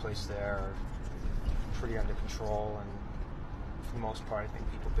that take place there are pretty under control, and for the most part, I think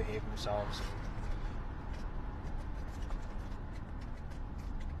people behave themselves.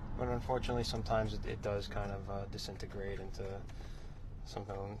 But unfortunately, sometimes it does kind of disintegrate into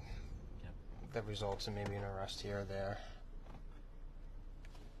something that results in maybe an arrest here or there.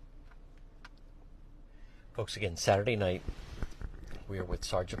 Folks, again, Saturday night, we are with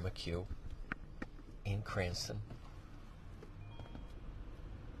Sergeant McHugh in Cranston.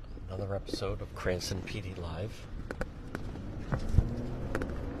 Another episode of Cranston PD Live.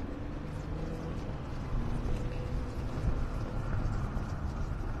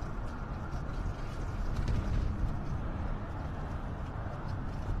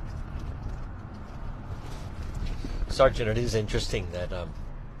 Sergeant, it is interesting that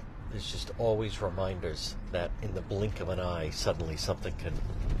there's just always reminders that in the blink of an eye, suddenly something can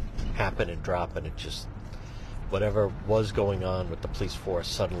happen and drop, and it just, whatever was going on with the police force,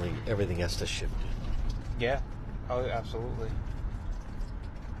 suddenly everything has to shift. Yeah. Oh, absolutely.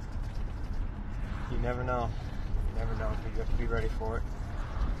 You never know. You never know. You have to be ready for it.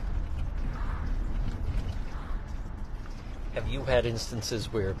 Have you had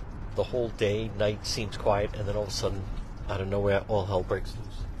instances where the whole day, night seems quiet, and then all of a sudden, out of nowhere, all hell breaks loose?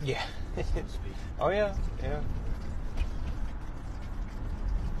 Yeah. Oh, yeah. Yeah.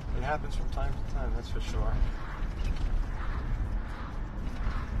 It happens from time to time, that's for sure.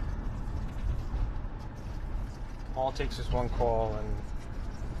 All it takes is one call and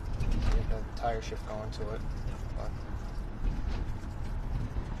you get the entire shift going to it. But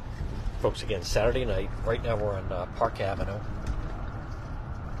Folks, again, Saturday night. Right now we're on Park Avenue.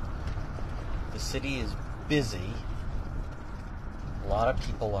 The city is busy. A lot of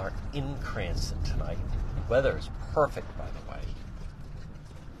people are in Cranston tonight. The weather is perfect, by the way.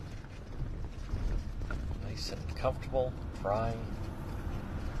 Nice and comfortable, dry.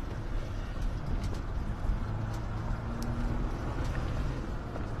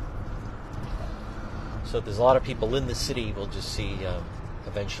 So there's a lot of people in the city. We'll just see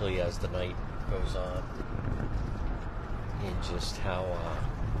eventually as the night goes on in just how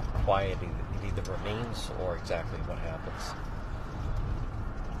quiet it either remains or exactly what happens.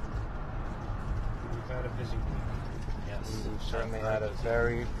 we've had a busy week. Yes. We've certainly had a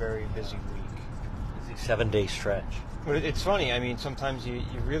very, very busy week. Busy 7-day stretch. But it's funny, I mean, sometimes you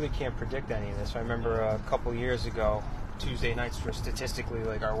really can't predict any of this. I remember a couple years ago, Tuesday nights were statistically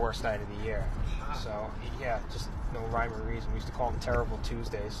like our worst night of the year. So, yeah, just no rhyme or reason. We used to call them terrible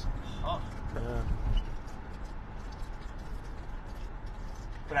Tuesdays. Oh. Yeah.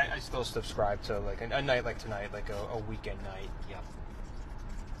 But I still subscribe to like a night like tonight, like a weekend night. Yep.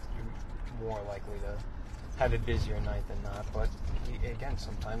 You're more likely to have a busier night than not. But again,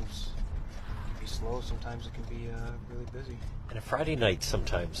 sometimes it can be slow, sometimes it can be really busy. And a Friday night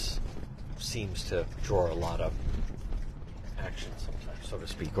sometimes seems to draw a lot of action sometimes, so to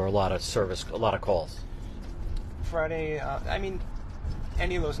speak, or a lot of service, a lot of calls. Friday, I mean,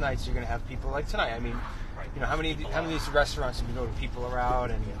 any of those nights you're going to have people like tonight. I mean, you know, how many of these restaurants you go to, people are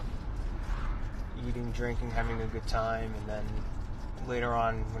out and eating, drinking, having a good time, and then later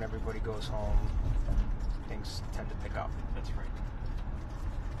on when everybody goes home, things tend to pick up. That's right.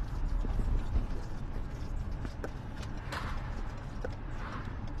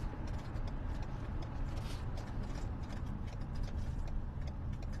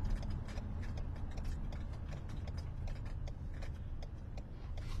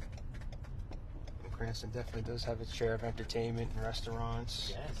 Cranston definitely does have its share of entertainment and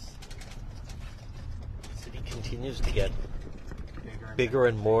restaurants. Yes. The city continues to get Bigger bigger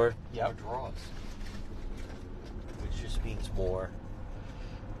and more Yep. draws, which just means more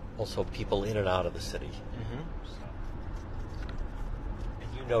also people in and out of the city. Mm-hmm. So.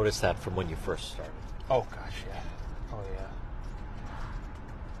 And you noticed that from when you first started. Oh gosh, yeah. Oh yeah.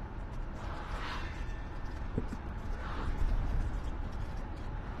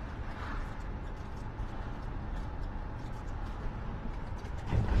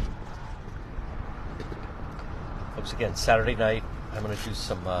 Folks, again, Saturday night, I'm going to do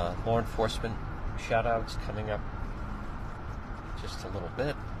some law enforcement shout-outs coming up just a little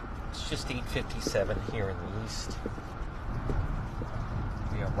bit. It's just 8:57 here in the east.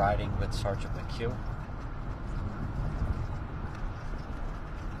 We are riding with Sergeant McHugh.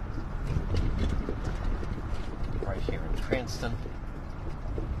 Right here in Cranston.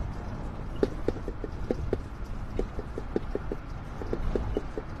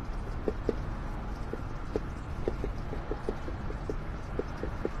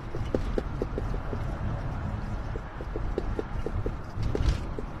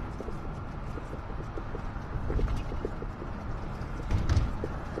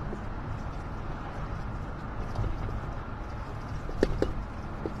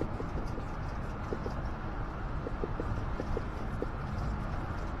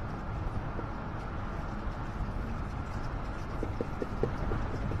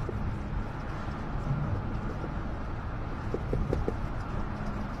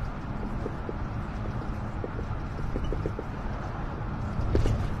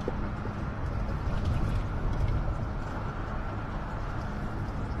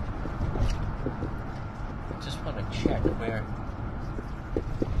 Just want to check where.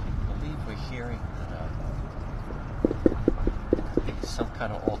 I believe we're hearing some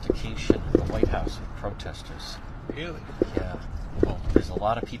kind of altercation at the White House with protesters. Really? Yeah. Well, there's a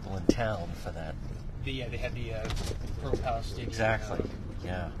lot of people in town for that. They had the Pro-Pal Stadium. Exactly.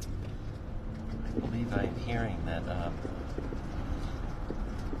 Yeah. I believe I'm hearing that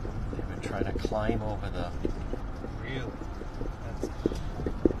they've been trying to climb over the Really?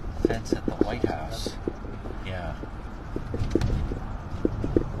 fence at the White House. Yeah.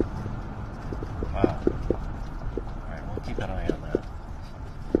 Wow. All right, we'll keep an eye on that.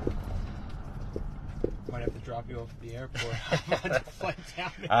 Might have to drop you off at the airport. On the flight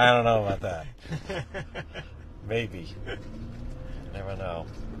down there. I don't know about that. Maybe. Never know.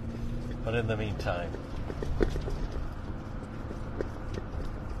 But in the meantime.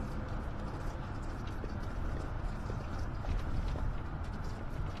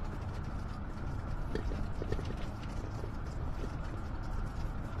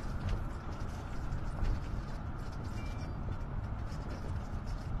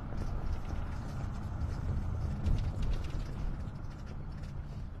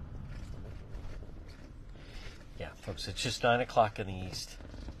 Yeah, folks, it's just 9 o'clock in the east.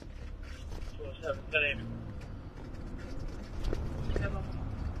 207,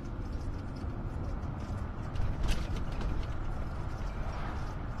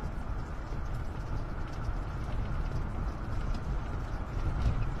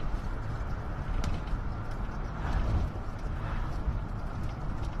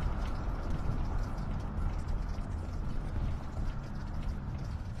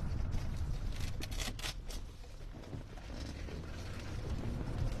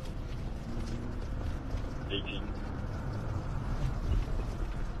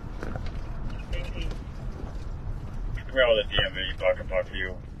 Well, the DMV, Pocket Park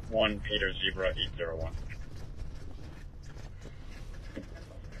View, 1 Peter Zebra 801.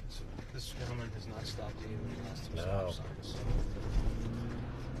 So this gentleman has not stopped either of the last two No. stop signs.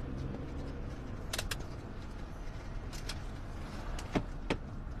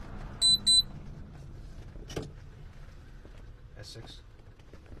 S6.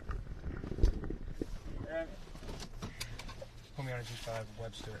 Put me on a G5,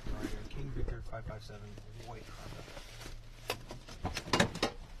 Webster, Ryder, King Victor 557, White Honda.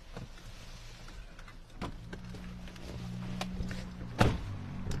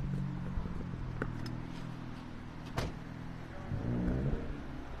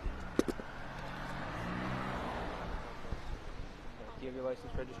 Do you have your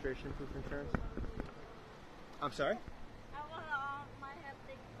license, registration, and proof of insurance? I'm sorry?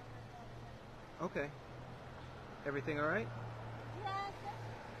 Okay. Everything all right?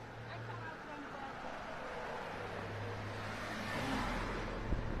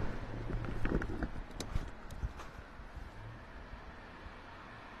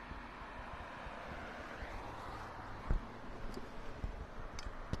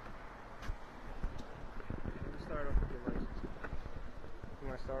 Start off with your license. You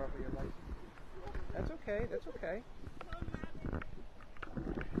want to start off with your license? That's okay. That's okay.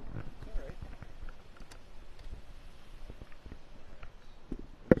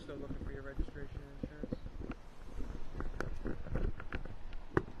 Still looking for your registration and insurance?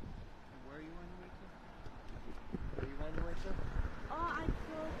 And where are you on your way to? Where are you on your way to?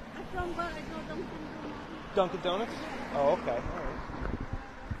 Dunkin' Donuts? Oh, okay. All right.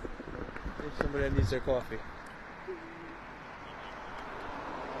 There's somebody that needs their coffee.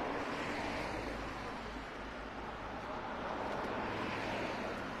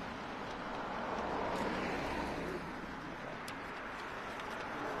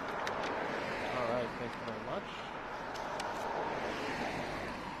 All right, thank you very much.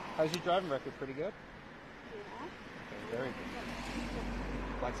 How's your driving record? Pretty good? Okay, very good.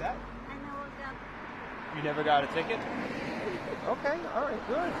 What's that? You never got a ticket? Okay, all right,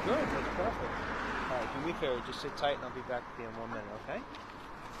 good, that's perfect. All right, do me a favor, just sit tight and I'll be back with you in 1 minute, okay?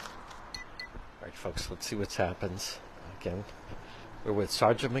 All right, folks, let's see what happens. Again, we're with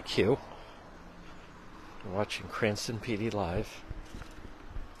Sergeant McHugh. We're watching Cranston PD live.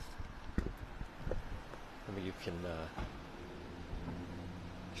 Maybe you can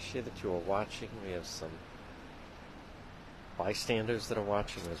share that you are watching. We have some bystanders that are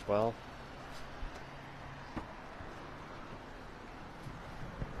watching as well.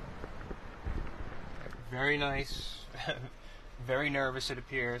 Very nice. Very nervous, it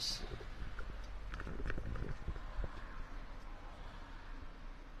appears.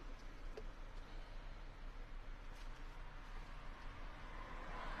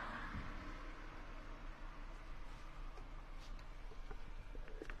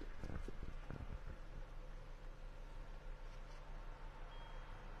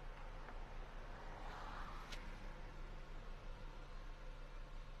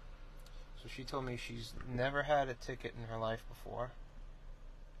 she told me she's never had a ticket in her life before,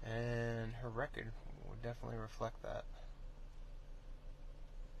 and her record would definitely reflect that.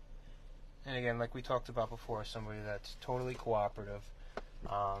 And again, like we talked about before, somebody that's totally cooperative.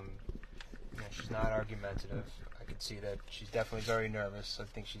 She's not argumentative. I could see that she's definitely very nervous. I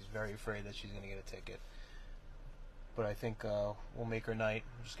think she's very afraid that she's going to get a ticket. But I think we'll make her night,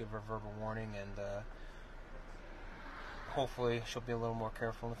 just give her a verbal warning, and hopefully she'll be a little more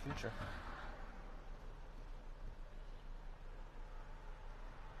careful in the future.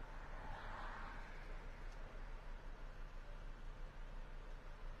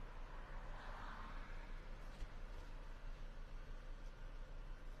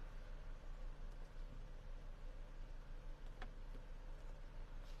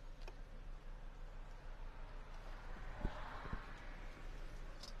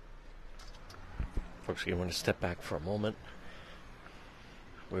 Folks, you want to step back for a moment.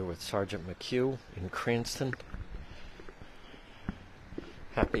 We're with Sergeant McHugh in Cranston.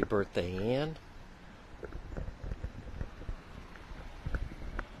 Happy birthday, Ann.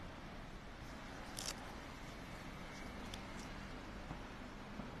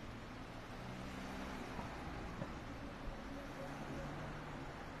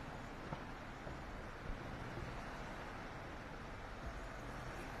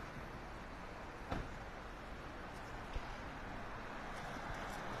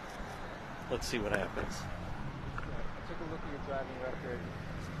 Let's see what happens. I took a look at your driving record.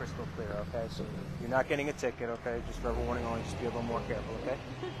 It's crystal clear, okay? So you're not getting a ticket, okay? Just verbal warning only. Just be a little more careful, okay?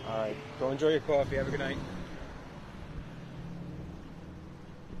 All right. Go enjoy your coffee. Have a good night.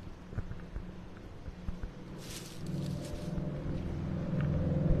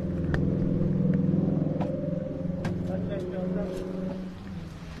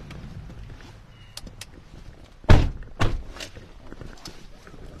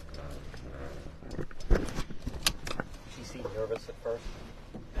 Nervous at first?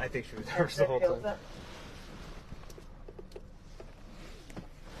 I think she was nervous the whole time.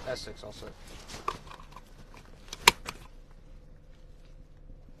 S6 also.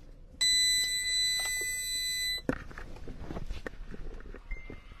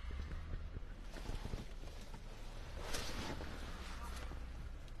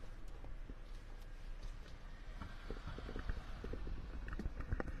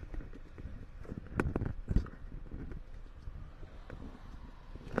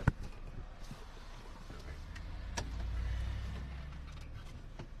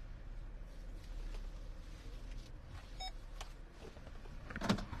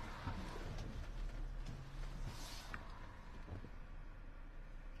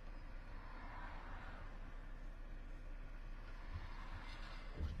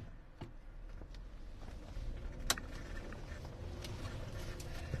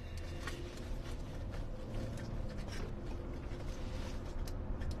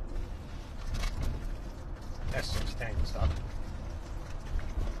 S6 tank and stuff.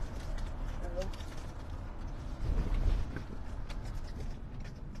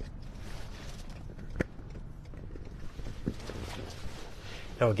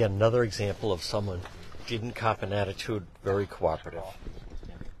 Now again, another example of someone didn't cop an attitude, very cooperative.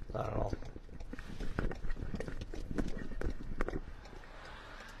 Not at all.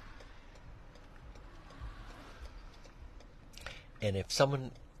 And if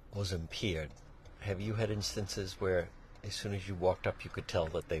someone was impaired, have you had instances where as soon as you walked up you could tell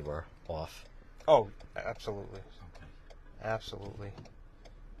that they were off? Oh, absolutely. Okay. Absolutely.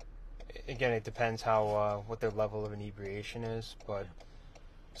 Again, it depends how what their level of inebriation is, but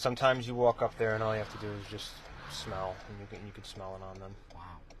sometimes you walk up there and all you have to do is just smell, and you can smell it on them. Wow.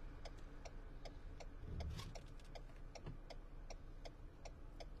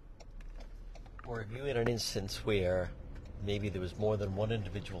 Or have you had an instance where maybe there was more than one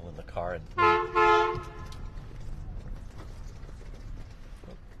individual in the car and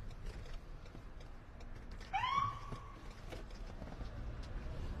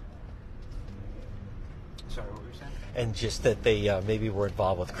Sorry, what were you saying? and just that they maybe were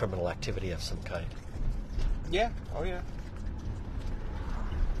involved with criminal activity of some kind? Yeah. Oh, yeah.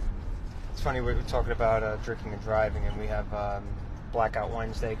 It's funny, we were talking about drinking and driving, and we have Blackout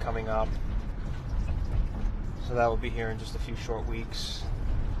Wednesday coming up. So that will be here in just a few short weeks.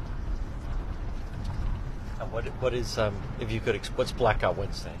 And what is, if you could, what's Blackout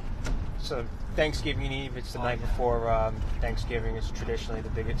Wednesday? So Thanksgiving Eve, it's the night before Thanksgiving. It's traditionally the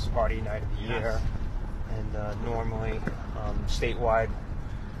biggest party night of the year. And normally, statewide,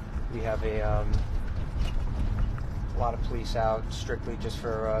 we have a lot of police out strictly just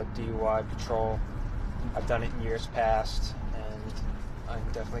for DUI patrol. I've done it in years past, and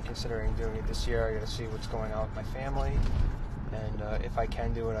I'm definitely considering doing it this year. I got to see what's going on with my family, and if I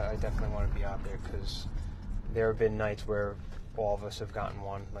can do it, I definitely want to be out there, because there have been nights where all of us have gotten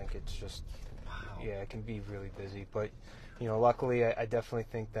one. Like, it's just, yeah, it can be really busy. But, you know, luckily, I definitely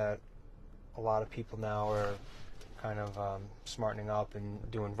think that a lot of people now are kind of smartening up and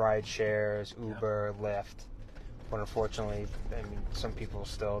doing ride shares, Uber, Lyft. But unfortunately, I mean, some people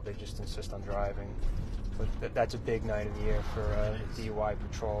still, they just insist on driving. But that's a big night of the year for DUI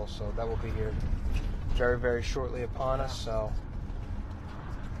patrol, so that will be here very, very shortly upon us. So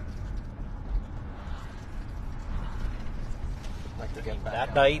I'd like to get back that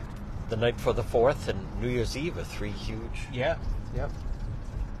out. night, the night before the 4th, and New Year's Eve are 3 huge. Yeah, yep.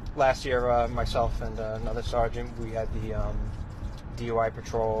 Last year, myself and another sergeant, we had the DUI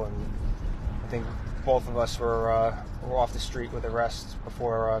patrol, and I think both of us were off the street with arrests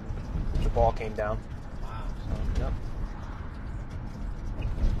before the ball came down. Wow. So, yep.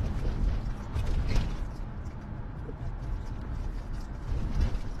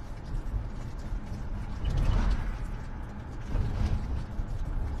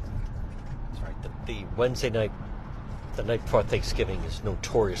 That's right. The Wednesday night, the night before Thanksgiving, is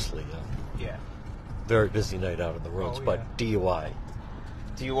notoriously Yeah. very busy night out on the roads, Oh, but DUI.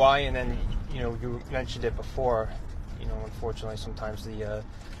 DUI, and then, you know, you mentioned it before, you know, unfortunately sometimes the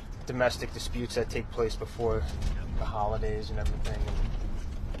domestic disputes that take place before the holidays and everything.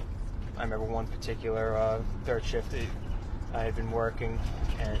 And I remember one particular third shift, I had been working,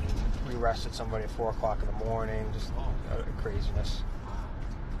 and we arrested somebody at 4 o'clock in the morning, just craziness.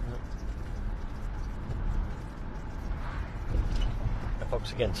 Now,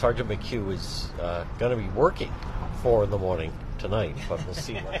 folks, again, Sergeant McHugh is going to be working 4 in the morning tonight, but we'll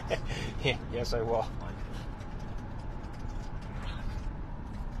see what. Yeah, yes, I will.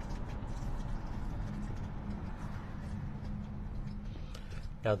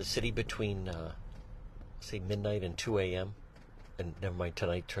 Now, the city between, say, midnight and 2 a.m., and never mind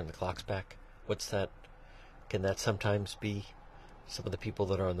tonight, turn the clocks back. What's that? Can that sometimes be some of the people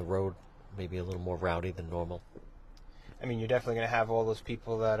that are on the road maybe a little more rowdy than normal? I mean, you're definitely going to have all those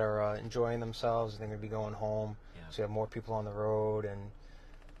people that are enjoying themselves. They're going to be going home. Yeah. So you have more people on the road. And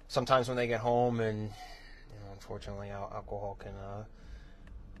sometimes when they get home, and, you know, unfortunately, alcohol can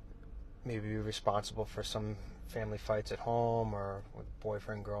maybe be responsible for some family fights at home or with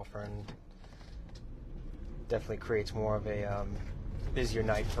boyfriend, girlfriend. Definitely creates more of a busier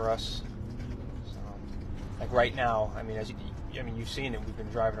night for us. So, like right now, I mean, you've seen it. We've been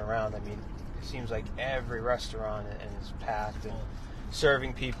driving around. I mean, it seems like every restaurant and is packed and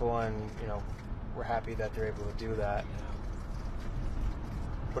serving people, and, you know, we're happy that they're able to do that.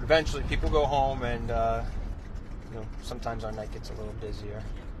 But eventually, people go home, and you know, sometimes our night gets a little busier.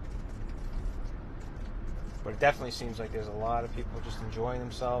 But it definitely seems like there's a lot of people just enjoying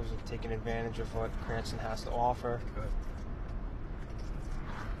themselves and taking advantage of what Cranston has to offer. Good.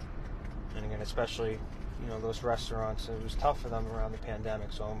 And again, especially, you know, those restaurants, it was tough for them around the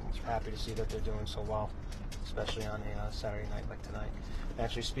pandemic, so I'm happy to see that they're doing so well, especially on a Saturday night like tonight.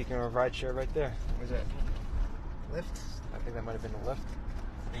 Actually, speaking of a rideshare right there, what was that? Lyft? I think that might have been the Lyft.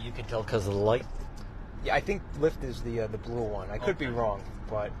 You can tell because of the light? Yeah, I think Lyft is the blue one. I could be Okay. wrong,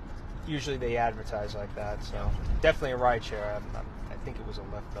 but usually they advertise like that, so definitely a rideshare. I think it was a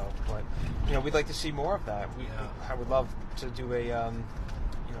Lyft though, but, you know, we'd like to see more of that. I would love to do a you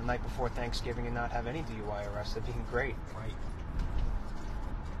know, night before Thanksgiving and not have any DUI arrests. That'd be great. Right.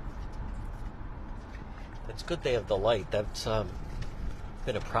 It's good they have the light. That's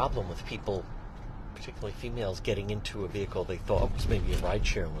been a problem with people, particularly females, getting into a vehicle they thought was maybe a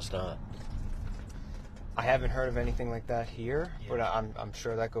rideshare and was not. I haven't heard of anything like that here, Yeah. but I'm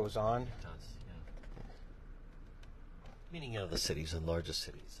sure that goes on. It does, yeah. Meaning, you know, the cities and larger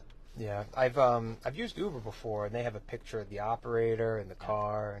cities. Yeah, I've used Uber before, and they have a picture of the operator and the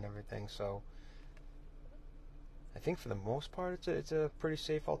car and everything. So I think for the most part, it's a pretty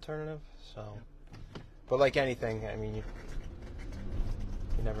safe alternative. So, but like anything, I mean, you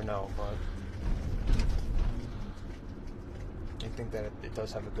never know. But I think that it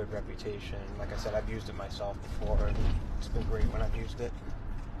does have a good reputation. Like I said, I've used it myself before, and it's been great when I've used it.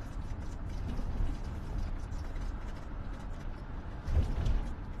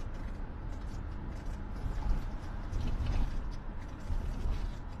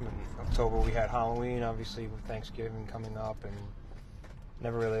 In October we had Halloween, obviously with Thanksgiving coming up, and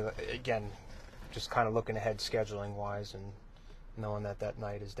never really, again, just kind of looking ahead scheduling wise and knowing that that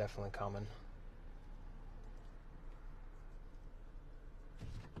night is definitely coming.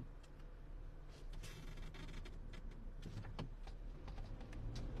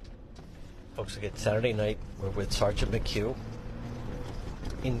 Folks, again, Saturday night, we're with Sergeant McHugh.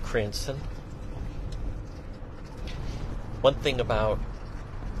 in Cranston. One thing about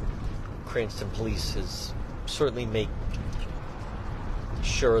Cranston Police is certainly make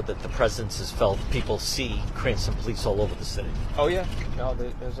sure that the presence is felt. People see Cranston Police all over the city. Oh yeah, no,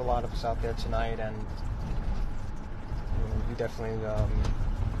 there's a lot of us out there tonight, and we definitely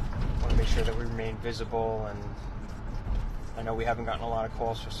want to make sure that we remain visible. And I know we haven't gotten a lot of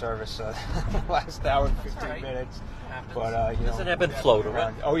calls for service the last hour and 15 minutes, but you know, doesn't ebb and flow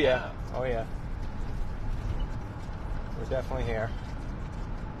around. Oh yeah, oh yeah, we're definitely here.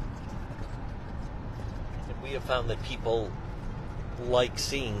 And we have found that people like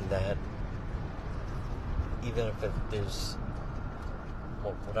seeing that, even if there's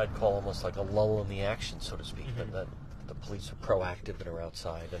what I'd call almost like a lull in the action, so to speak, and that the police are proactive and are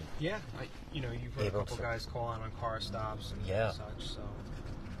outside. And yeah, you know, you've heard a couple guys call on car stops and such, so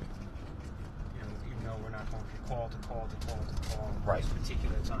you know, even though we're not going from call to call to call to call right. at this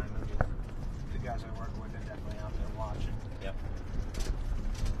particular time, I mean, the guys I work with are definitely out there watching. Yep.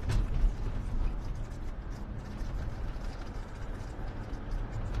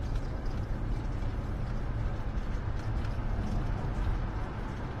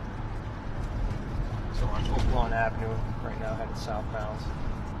 So on Oaklawn Avenue right now, headed southbound.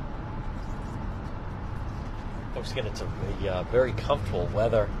 Folks, again, it's a very comfortable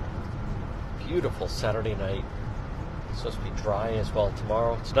weather. Beautiful Saturday night. It's supposed to be dry as well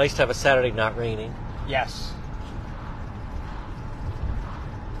tomorrow. It's nice to have a Saturday not raining. Yes.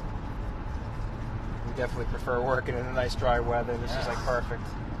 We definitely prefer working in the nice dry weather. This is like perfect.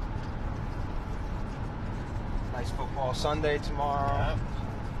 Nice football Sunday tomorrow. Yeah.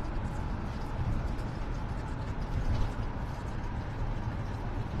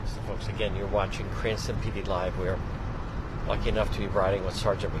 So, folks, again, you're watching Cranston PD Live. We're lucky enough to be riding with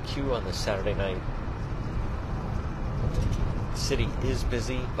Sergeant McHugh on this Saturday night. The city is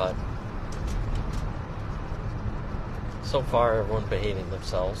busy, but so far everyone behaving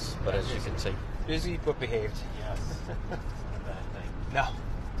themselves. But as you can see, busy but behaved. yes, not a bad thing. No.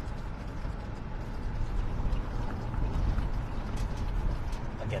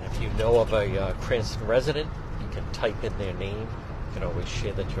 Again, if you know of a Cranston resident, you can type in their name. You can always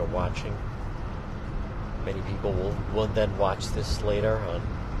share that you're watching. Many people will then watch this later on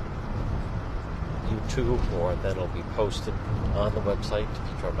YouTube, or then it'll be posted on the website,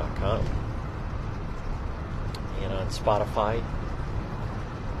 DePetro.com, and on Spotify.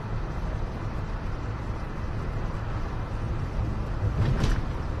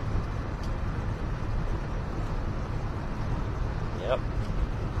 Yep.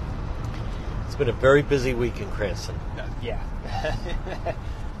 It's been a very busy week in Cranston. Yeah.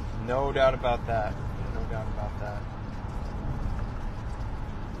 No doubt about that. No doubt about that.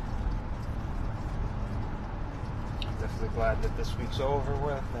 I'm definitely glad that this week's over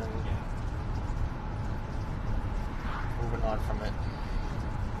with and moving on from it.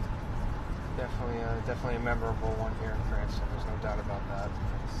 Definitely a memorable one here in Cranston. There's no doubt about that.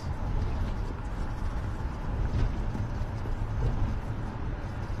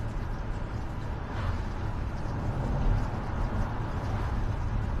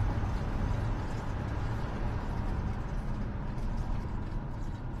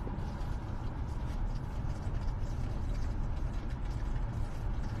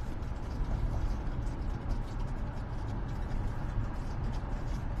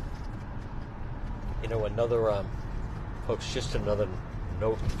 You know, another, folks, just another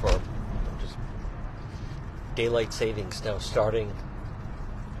note for just daylight savings now starting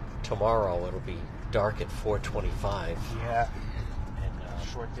tomorrow. It'll be dark at 4:25. Yeah. And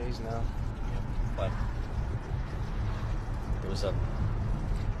Short days now. but there was a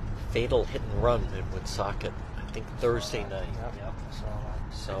fatal hit and run in Woonsocket, I think Thursday night. Yep.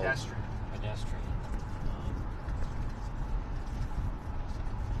 So, Pedestrian.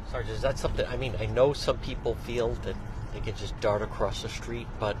 Sarge, is that something? I mean, I know some people feel that they can just dart across the street,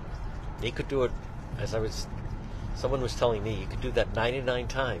 but they could do it. Someone was telling me you could do that 99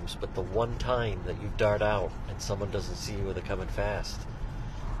 times, but the one time that you dart out and someone doesn't see you or they're coming fast,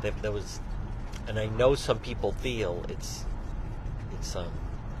 there was, and I know some people feel it's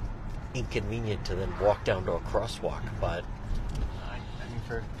inconvenient to then walk down to a crosswalk, but I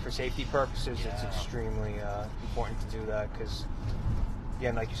mean, for safety purposes, it's extremely important to do that because,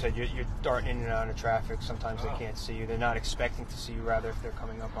 again, like you said, you're darting in and out of traffic. Sometimes they can't see you. They're not expecting to see you, rather, if they're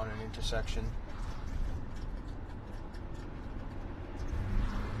coming up on an intersection.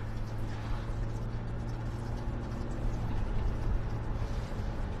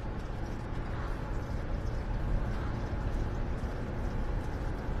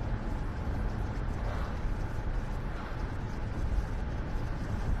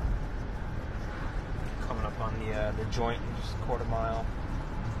 joint, just a quarter mile.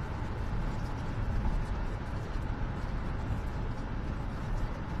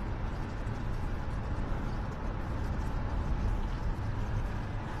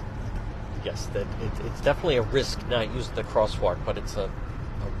 Yes, that it's definitely a risk not using the crosswalk, but it's a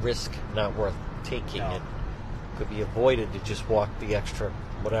risk not worth taking. No. It could be avoided to just walk the extra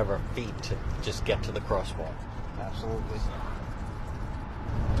whatever feet to just get to the crosswalk. Absolutely.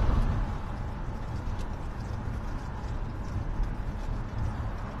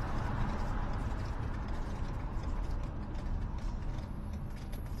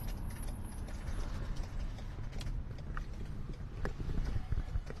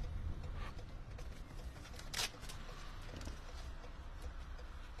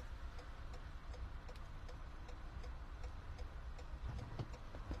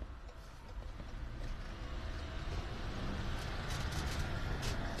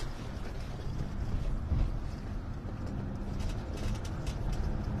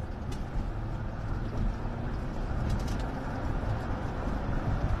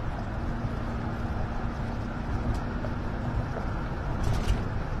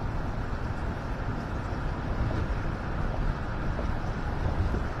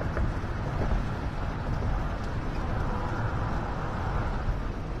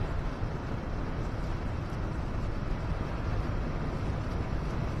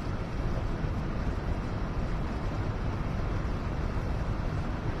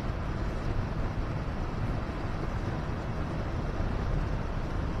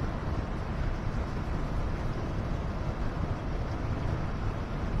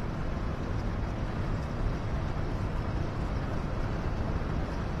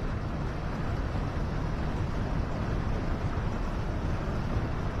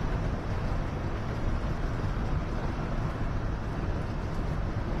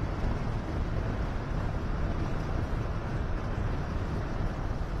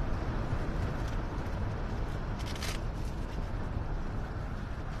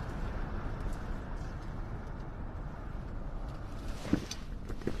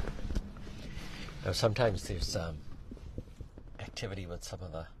 Now, sometimes there's activity with some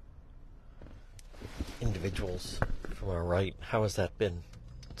of the individuals from our right. How has that been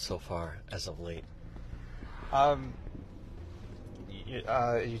so far as of late? You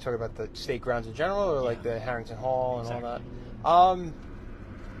talking about the state grounds in general, or like the Harrington Hall and Exactly. all that?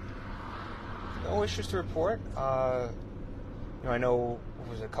 No issues to report. I know it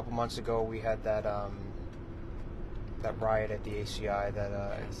was a couple months ago we had that that riot at the ACI that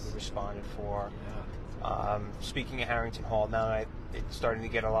we responded for. Yeah. Speaking of Harrington Hall, now it's starting to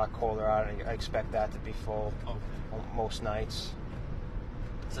get a lot colder out, and I expect that to be full most nights.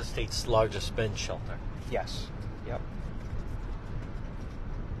 It's the state's largest men's shelter. Yes. Yep.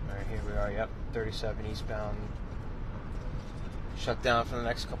 All right, here we are. Yep, 37 eastbound. Shut down for the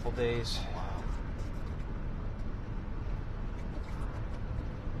next couple days. Wow.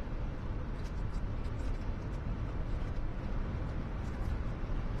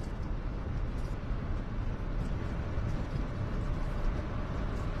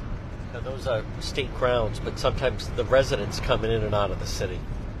 Now, those are state grounds, but sometimes the residents come in and out of the city.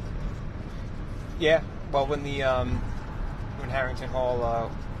 Yeah. Well, when Harrington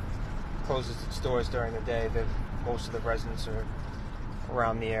Hall closes its doors during the day, most of the residents are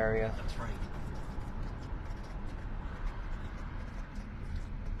around the area. That's right.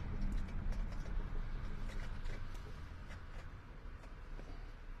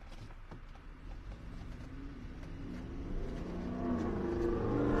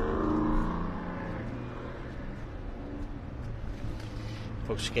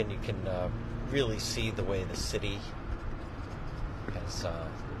 Folks, again, you can really see the way the city has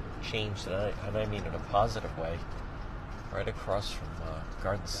changed, and I mean in a positive way. Right across from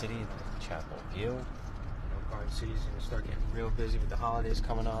Garden City, the Chapel View. Garden City's going to start getting real busy with the holidays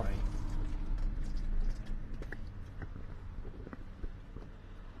coming up. Right.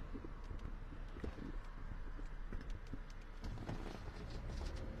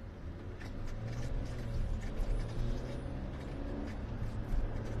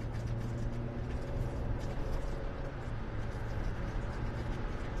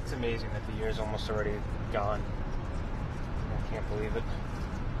 It's amazing that the year's almost already gone. I can't believe it.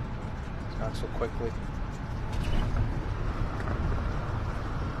 It's gone so quickly.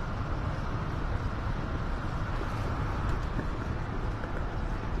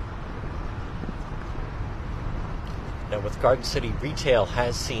 Now, with Garden City, retail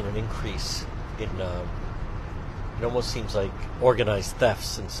has seen an increase in, it almost seems like organized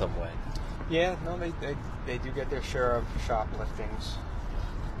thefts in some way. Yeah, no, they do get their share of shopliftings.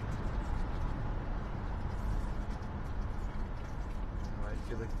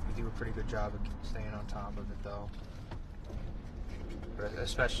 we do a pretty good job of staying on top of it, though. But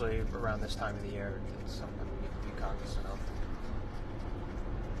especially around this time of the year, it's something we need to be cognizant of.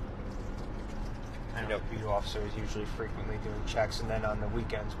 I know beat officers usually frequently doing checks, and then on the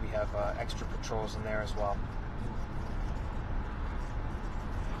weekends we have extra patrols in there as well.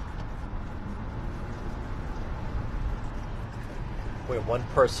 Where one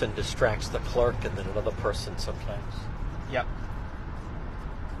person distracts the clerk and then another person sometimes. Yep.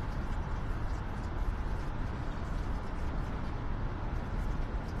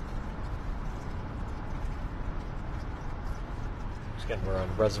 Again, we're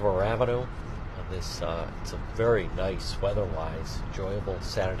on Reservoir Avenue. On this, it's a very nice weather-wise, enjoyable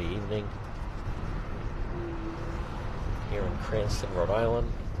Saturday evening here in Cranston, Rhode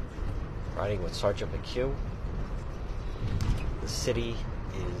Island. Riding with Sergeant McHugh. The city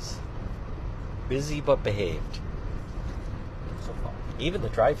is busy but behaved. So far. Even the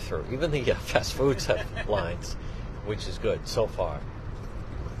drive-thru, even the fast foods have lines, which is good so far.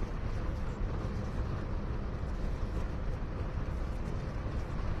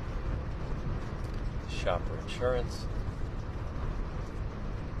 Shopper Insurance.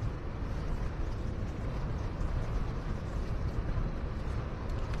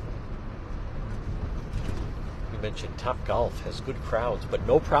 You mentioned Top Golf has good crowds, but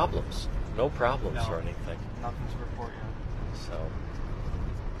no problems. No problems or anything. Nothing to report yet. So.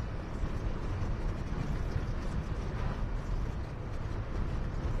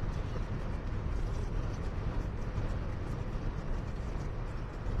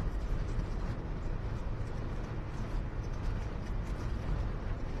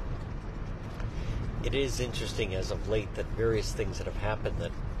 It is interesting as of late that various things that have happened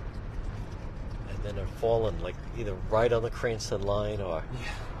that and then have fallen, like either right on the Cranston line or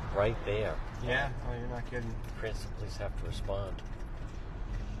right there. Yeah, oh, you're not kidding. Cranston Police have to respond.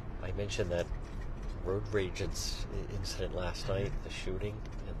 I mentioned that road rage incident last night, the shooting,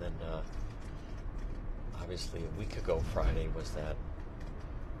 and then obviously a week ago Friday was that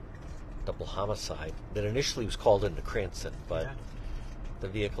double homicide that initially was called into Cranston, but the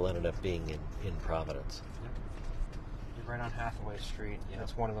vehicle ended up being in Providence. Yep. You're right on Hathaway Street. Yep.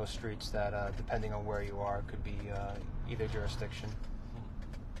 It's one of those streets that, depending on where you are, could be either jurisdiction.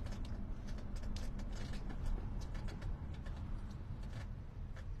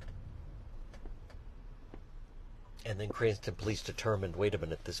 And then Cranston Police determined, wait a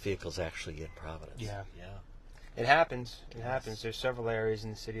minute, this vehicle's actually in Providence. Yeah. Yeah. It happens. It happens. There's several areas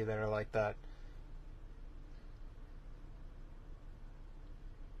in the city that are like that.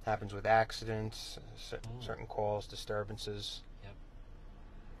 Happens with accidents, certain calls, disturbances. Yep.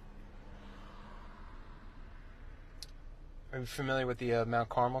 Are you familiar with the Mount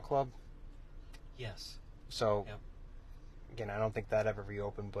Carmel Club? Yes. So, Yep. again, I don't think that ever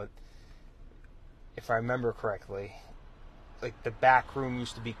reopened, but if I remember correctly, like the back room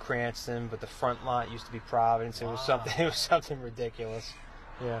used to be Cranston, but the front lot used to be Providence. It was something. It was something ridiculous.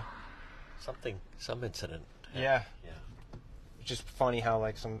 Yeah. Some incident. Yeah. Yeah. It's just funny how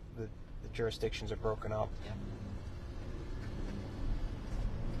like the jurisdictions are broken up. Yep.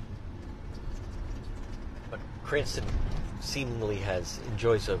 But Cranston seemingly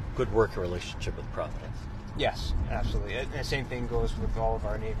enjoys a good working relationship with Providence. Yes, absolutely. And the same thing goes with all of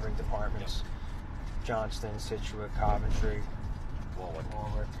our neighboring departments. Yep. Johnston, Situate, Coventry, Warwick.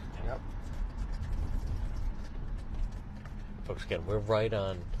 Yep. Folks, again, we're right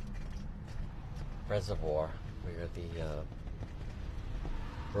on Reservoir, where the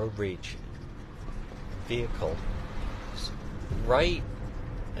road rage vehicle is right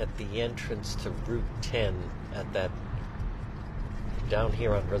at the entrance to Route 10 at that down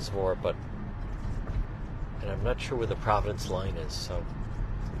here on Reservoir, and I'm not sure where the Providence line is, so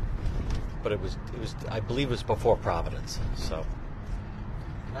but it was I believe it was before Providence, so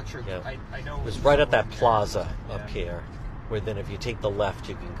Not sure. yeah. I know It was right at that plaza up here, where then if you take the left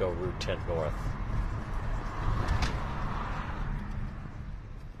you can go Route 10 north.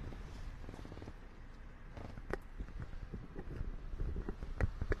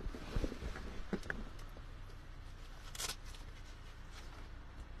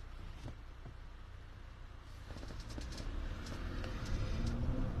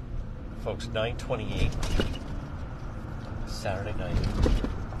 Folks, 9:28, Saturday night.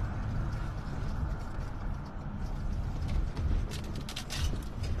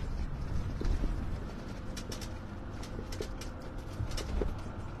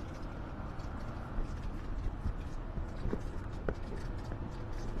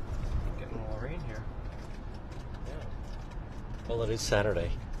 Getting a little rain here. Yeah. Well, it is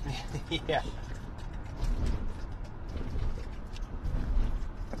Saturday. Yeah.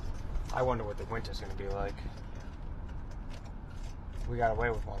 I wonder what the winter's going to be like. We got away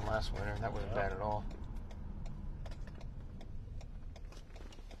with one last winter, and that wasn't bad at all.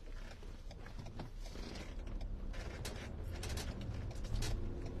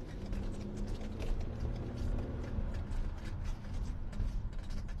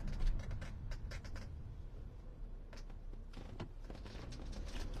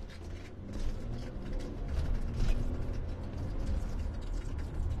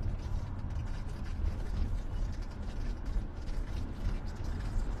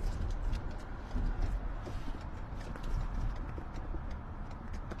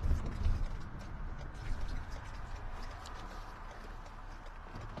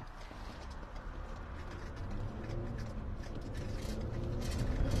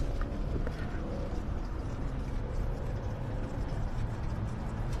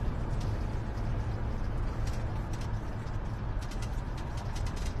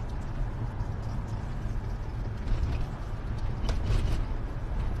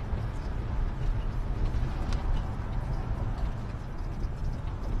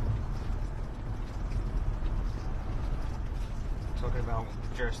 Talking about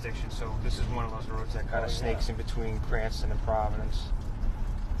jurisdiction, so this is one of those roads that kind of snakes in between Cranston and Providence.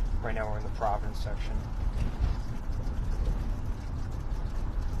 Right now we're in the Providence section.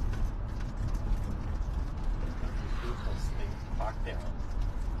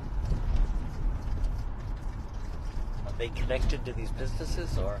 Are they connected to these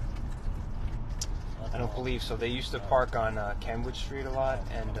businesses, or? I don't believe so. They used to park on Kenwood Street a lot,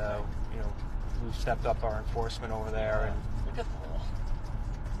 and you know, we've stepped up our enforcement over there. And look at the wall.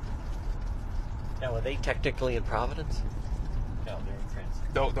 Now, are they technically in Providence? No, they're in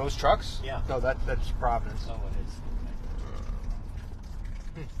Cranston. Those trucks? Yeah. No, that's Providence. Oh, it is.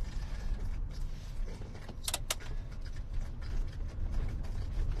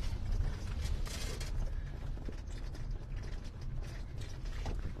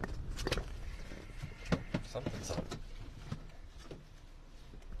 Something's up.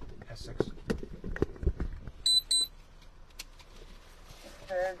 S6.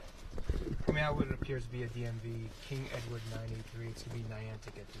 Coming out what appears to be a DMV, King Edward 983. It's going to be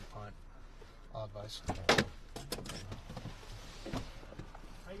Niantic at DuPont. All advice. How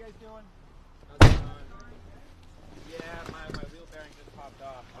you guys doing? Yeah, my wheel bearing just popped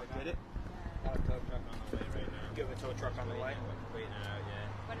off. Oh, did it? Got a tow truck on the way right now. You have a tow truck on the way? Waiting it out,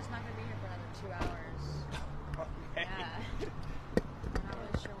 yeah. But it's not going to be here for another 2 hours. Okay. Yeah. I'm not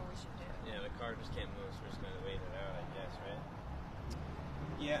really sure what we should do. Yeah, the car just can't move, so we're just going to wait it out, I guess, right?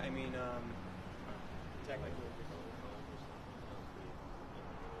 Yeah, I mean, Technically,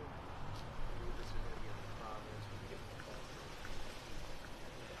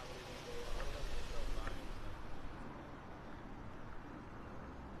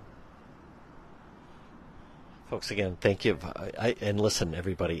 Folks, again, thank you. And listen,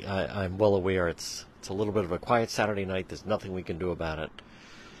 everybody, I'm well aware it's a little bit of a quiet Saturday night. There's nothing we can do about it.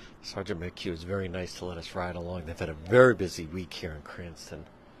 Sergeant McHugh is very nice to let us ride along. They've had a very busy week here in Cranston.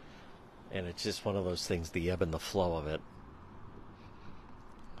 And it's just one of those things, the ebb and the flow of it.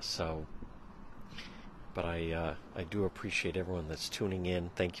 So, but I do appreciate everyone that's tuning in.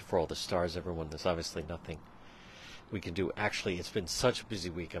 Thank you for all the stars, everyone. There's obviously nothing we can do. Actually, it's been such a busy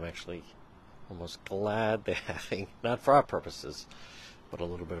week. I'm actually almost glad they're having, not for our purposes, but a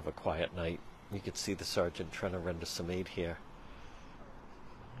little bit of a quiet night. You could see the sergeant trying to render some aid here.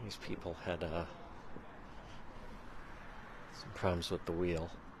 These people had some problems with the wheel.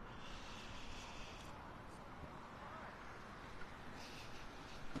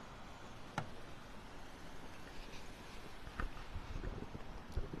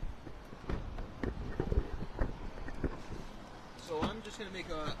 so I'm just going to make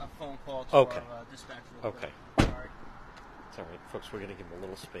a phone call to Okay. our dispatch real Okay. quick. All right. It's all right, folks. We're going to give them a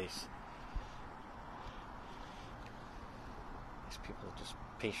little space. These people are just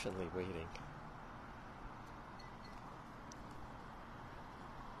patiently waiting.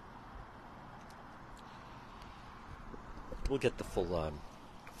 We'll get the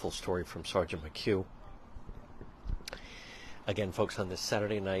full story from Sergeant McHugh. Again, folks, on this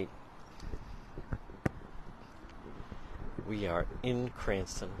Saturday night, we are in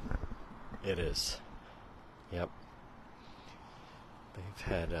Cranston. It is. Yep. They've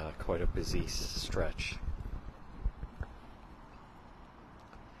had quite a busy stretch.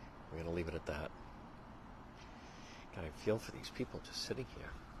 We're going to leave it at that. God, I feel for these people just sitting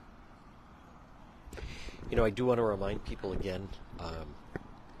here. You know, I do want to remind people again,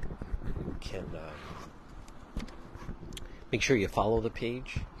 you can make sure you follow the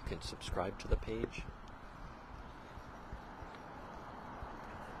page. You can subscribe to the page.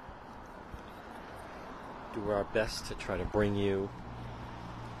 do our best to try to bring you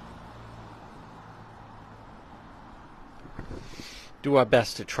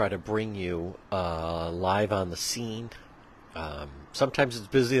live on the scene. Sometimes it's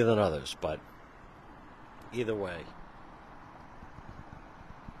busier than others, but either way.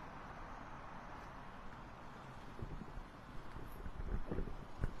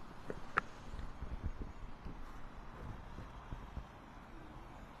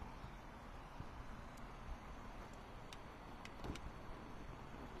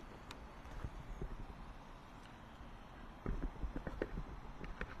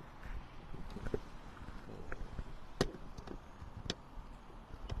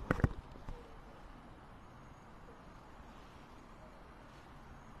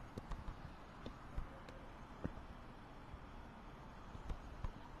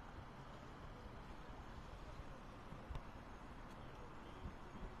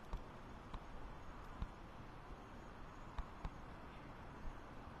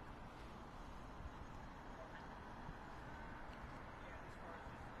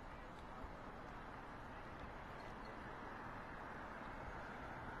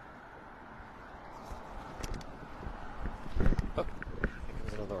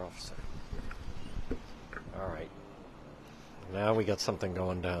 Officer. All right. Now we got something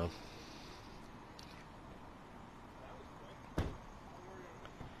going down.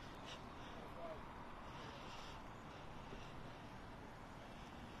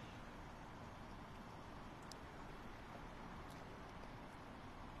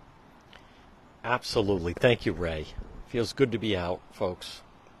 Absolutely. Thank you, Ray. Feels good to be out, folks.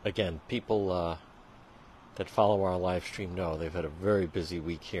 Again, people that follow our live stream know they've had a very busy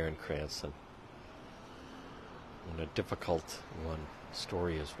week here in Cranston. And a difficult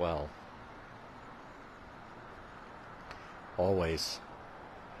story as well. Always.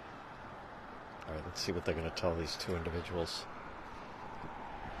 All right, let's see what they're going to tell these two individuals.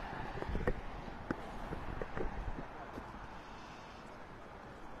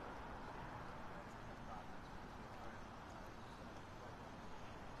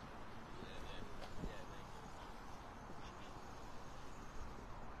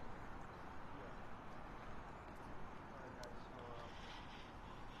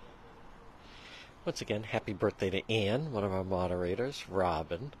 Once again, happy birthday to Ann, one of our moderators,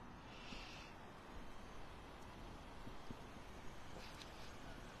 Robin.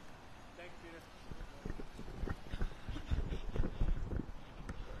 Thanks, Peter.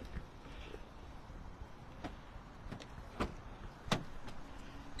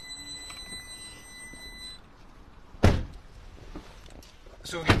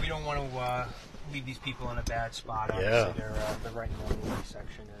 So again, we don't want to leave these people in a bad spot. Obviously, Yeah. they're right in the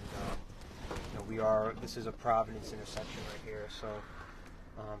intersection, and this is a Providence intersection right here. So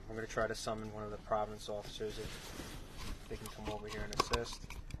we're going to try to summon one of the Providence officers if they can come over here and assist.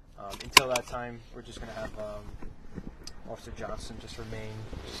 Until that time, we're just going to have Officer Johnson just remain,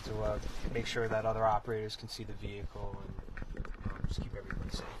 just to make sure that other operators can see the vehicle and just keep everybody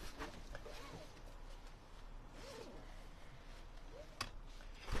safe.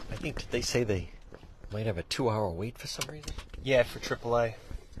 I think, did they say they might have a 2-hour wait for some reason? Yeah, for AAA.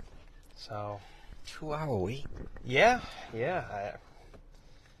 So 2-hour wait? Yeah. Maybe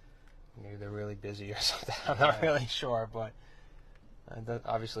they're really busy or something. I'm not really sure, but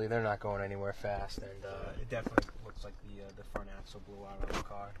obviously they're not going anywhere fast, and it definitely looks like the front axle blew out on the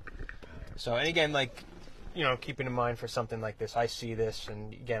car. So, and again, keeping in mind for something like this, I see this,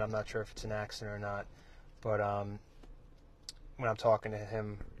 and again, I'm not sure if it's an accident or not, but when I'm talking to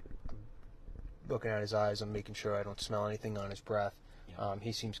him, looking at his eyes, I'm making sure I don't smell anything on his breath.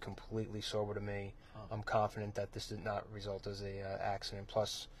 He seems completely sober to me. I'm confident that this did not result as a accident.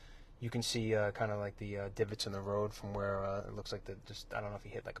 Plus, you can see kind of like the divots in the road from where it looks like I don't know if he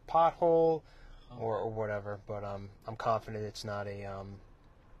hit like a pothole or whatever. But I'm confident it's not a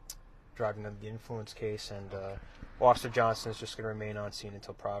driving under the influence case. And Officer Johnson is just going to remain on scene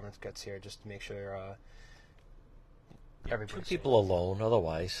until Providence gets here, just to make sure everybody's Two people alone,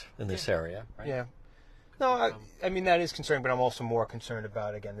 otherwise, in this area, right? Yeah. No, I mean, that is concerning, but I'm also more concerned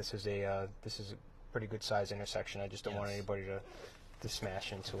about, again, this is a pretty good size intersection. I just don't want anybody to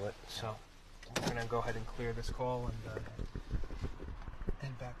smash into it. So I'm going to go ahead and clear this call and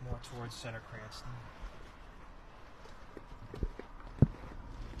head back more towards Center Cranston.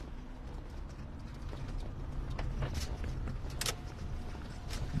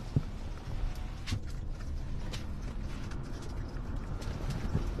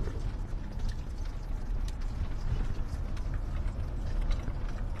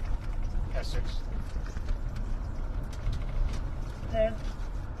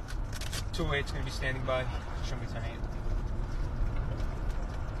 208's going to be standing by. Show me 10-8.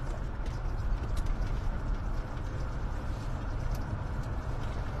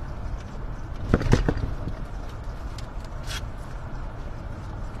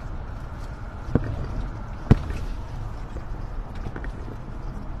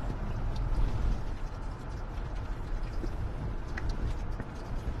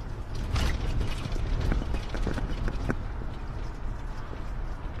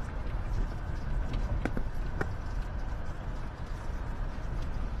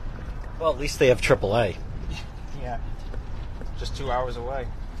 Well, at least they have AAA. Yeah. Just 2 hours away.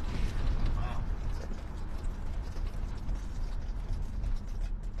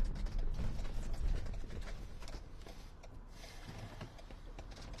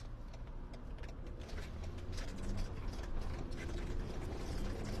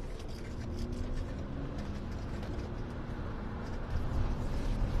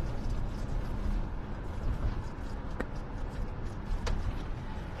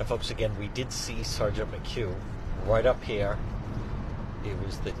 Now, folks, again, we did see Sergeant McHugh right up here. It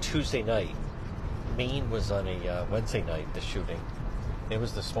was the Tuesday night. Maine was on a Wednesday night, the shooting. It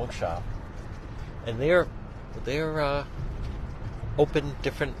was the smoke shop. And they're open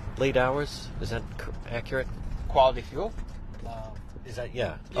different late hours. Is that accurate? Quality fuel? Is that,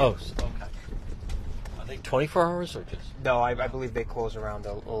 yeah. Oh, okay. Are they 24 hours or just? No, I believe they close around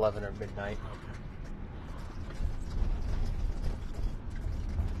 11 or midnight.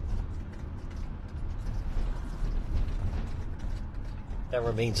 That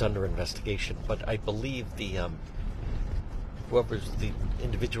remains under investigation, but I believe the whoever's the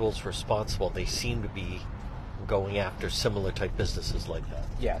individuals responsible, they seem to be going after similar type businesses like that.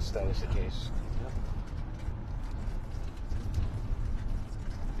 Yes, that is the case.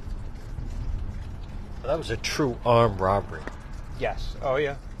 But that was a true armed robbery. Yes. Oh,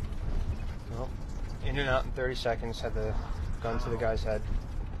 yeah. Well, in and out in 30 seconds, had the gun to the guy's head.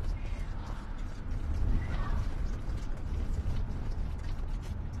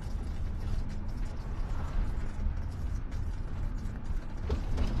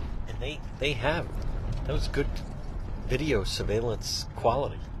 And they have. That was good video surveillance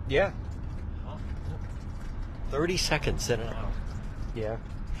quality. Yeah. 30 seconds in and out. Yeah.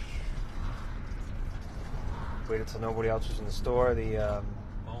 Waited till nobody else was in the store. The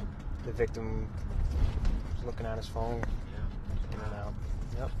victim was looking at his phone. Yeah. In and out.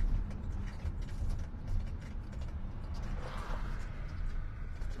 Yep.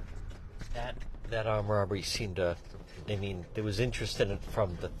 That armed robbery seemed to, I mean, there was interest in it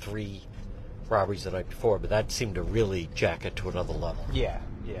from the 3 robberies the night before, but that seemed to really jack it to another level. Yeah,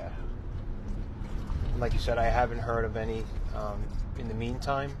 yeah. Like you said, I haven't heard of any in the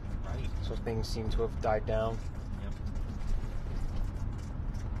meantime. Right. So things seem to have died down. Yep.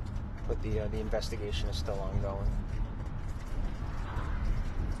 But the investigation is still ongoing.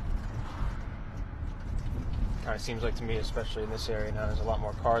 Kind of seems like to me, especially in this area now, there's a lot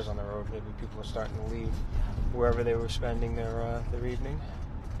more cars on the road. Maybe people are starting to leave wherever they were spending their evening.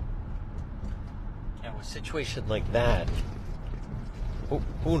 Now, a situation like that,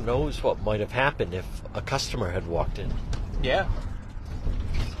 who knows what might have happened if a customer had walked in? Yeah.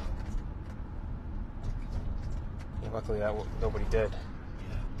 Luckily, nobody did.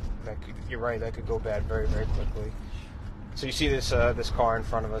 Yeah. You're right. That could go bad very, very quickly. So you see this this car in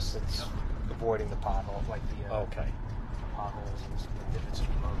front of us that's avoiding the pothole, like the Okay. potholes and the divots in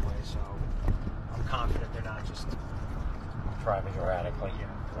the roadway. So I'm confident they're not just Driving erratically. Yeah,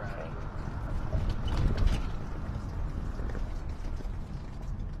 Okay.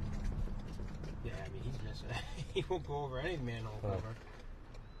 Yeah, I mean he's missing. He won't go over any manhole cover.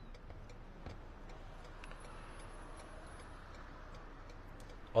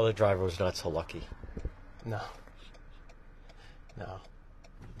 Well, the driver was not so lucky. No. No.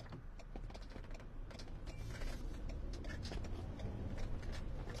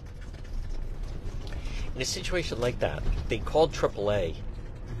 In a situation like that, they called AAA.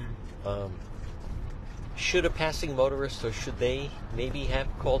 Should a passing motorist, or should they maybe have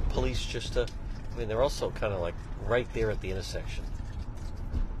called police just to... I mean, they're also kind of like right there at the intersection.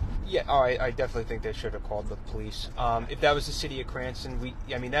 Yeah, I definitely think they should have called the police. If that was the city of Cranston,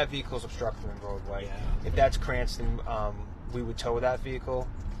 I mean, that vehicle's obstructing the roadway. Yeah. If that's Cranston, we would tow that vehicle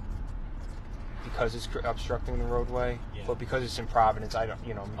because it's obstructing the roadway. Yeah. But because it's in Providence, I don't,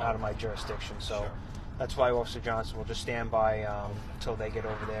 out of my jurisdiction. So Sure. that's why Officer Johnson will just stand by until they get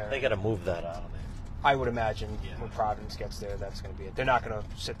over there. They got to move that out of there. I would imagine Yeah. when Providence gets there, that's going to be it. They're not going to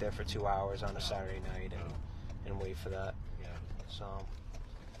sit there for 2 hours on a Saturday night and wait for that. Yeah. So.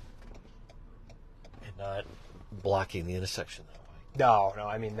 And not blocking the intersection that way. No,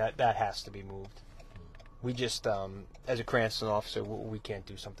 I mean that has to be moved. We just, as a Cranston officer, we can't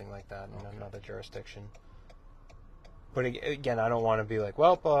do something like that in another jurisdiction. But again, I don't want to be like,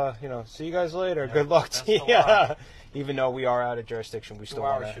 well, see you guys later. Yeah, Good luck that's to you. the line. Even though we are out of jurisdiction, we 2 still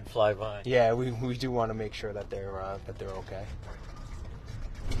hours want should to. fly by. Yeah, we do want to make sure that they're okay.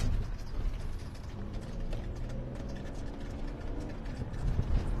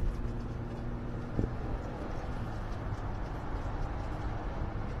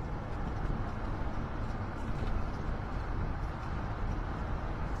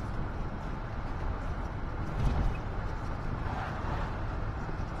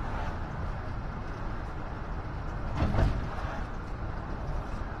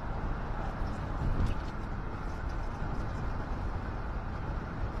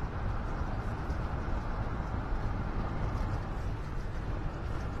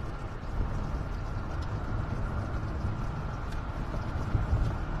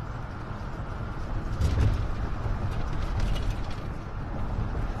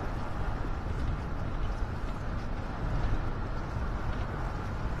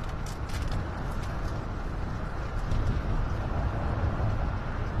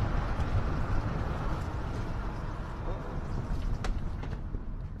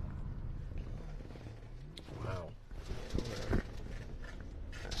 Wow.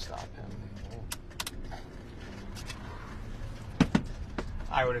 Stop him.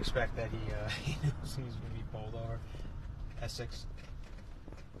 I would expect that he knows he's going to be pulled over. Essex.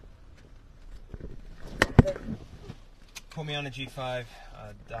 Put me on a G5.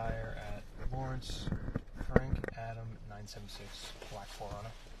 Dyer at Lawrence. Frank Adam 976. Black 4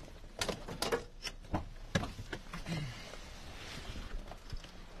 runner.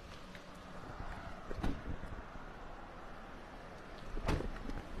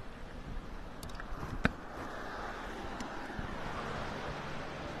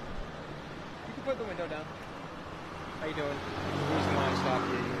 You can put the window down. How you doing? The reason why I stopped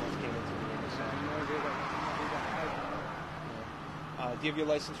you, you almost came into the intersection. Do you have your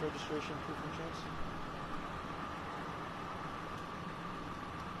license, registration, proof of insurance?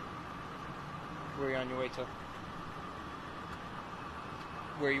 Where are you on your way to?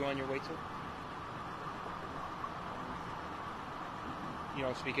 Where are you on your way to? You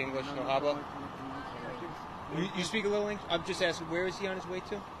don't speak English, no habla? You speak a little English? I'm just asking, where is he on his way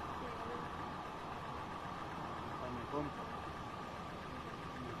to?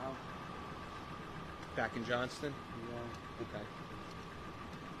 Back in Johnston? Yeah. Okay.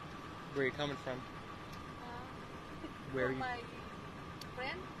 Where are you coming from? Where are you? My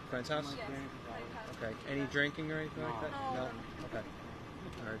friend? Friend's house? Yes. My house. Okay. Any drinking or anything like that? No. Okay.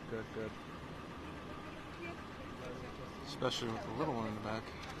 All right, good. Especially with the little one in the back.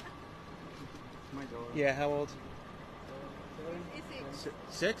 My daughter. Yeah, how old? Is it?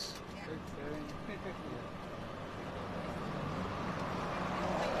 6?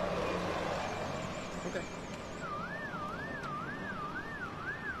 Okay.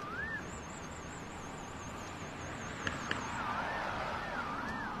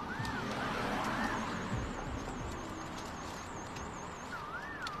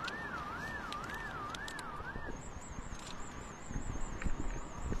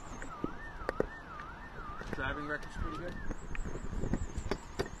 Driving record's pretty good.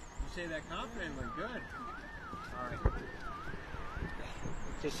 You say that confidently. Good. All right.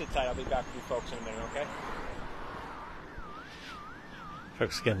 Just sit tight. I'll be back with you folks in a minute, okay?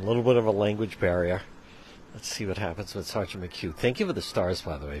 Folks, again, a little bit of a language barrier. Let's see what happens with Sergeant McHugh. Thank you for the stars,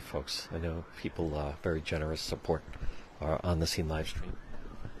 by the way, folks. I know people very generous support our on the scene live stream.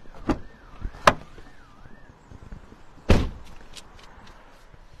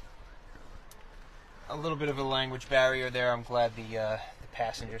 A little bit of a language barrier there. I'm glad the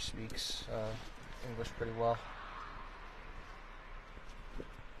passenger speaks English pretty well.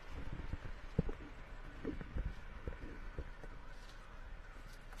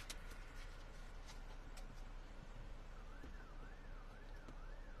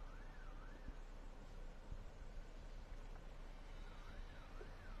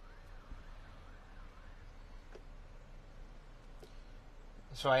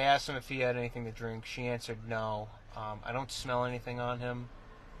 So I asked him if he had anything to drink. She answered no. I don't smell anything on him.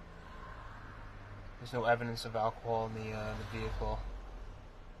 There's no evidence of alcohol in the vehicle.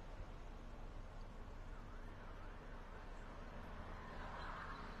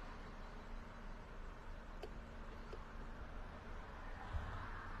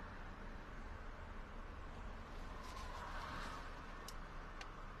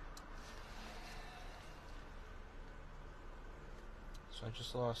 So I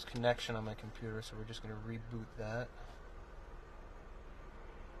just lost connection on my computer, so we're just going to reboot that.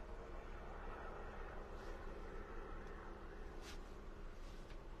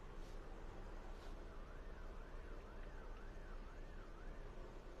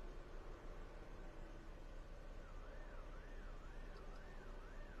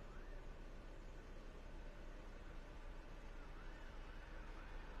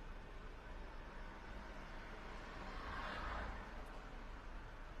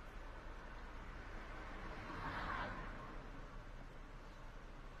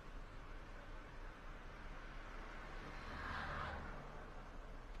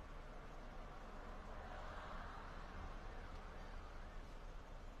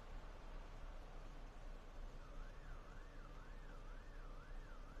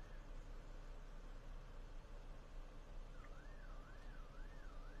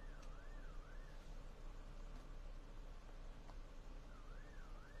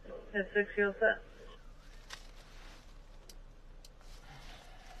 That's 6, you're set.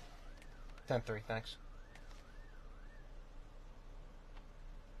 10-3, thanks.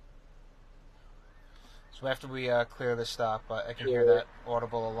 So after we clear the stop, I can hear that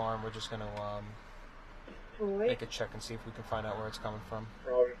audible alarm. We're just going to make a check and see if we can find out where it's coming from.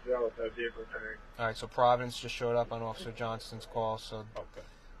 Providence, Dallas, vehicle 10. All right, so Providence just showed up on Officer Johnston's call, so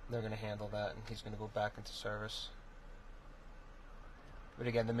they're going to handle that, and he's going to go back into service. But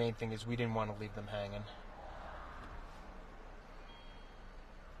again, the main thing is we didn't want to leave them hanging.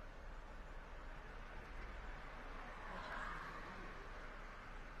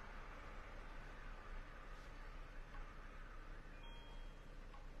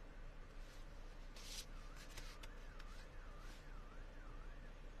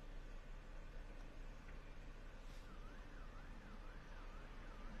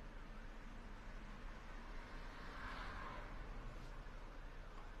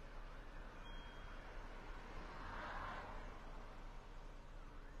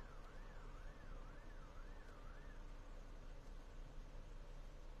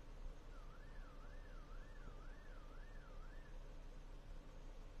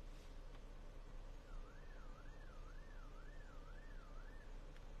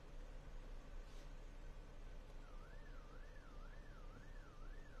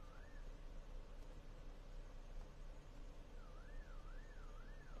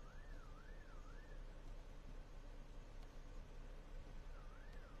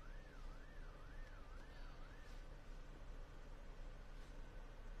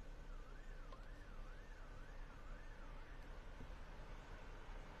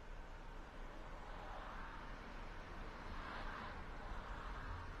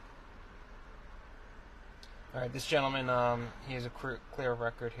 All right, this gentleman, he has a clear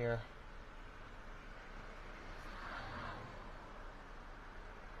record here.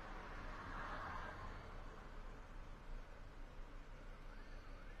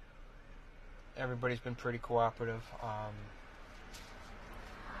 Everybody's been pretty cooperative. I'm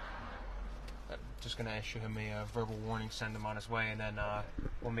just going to issue him a verbal warning, send him on his way, and then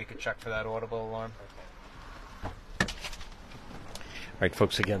we'll make a check for that audible alarm. All right,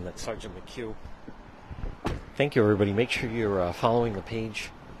 folks, again, that's Sergeant McHugh. Thank you, everybody. Make sure you're following the page.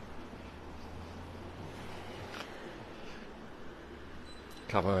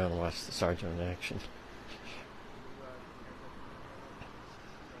 Come around and watch the sergeant in action.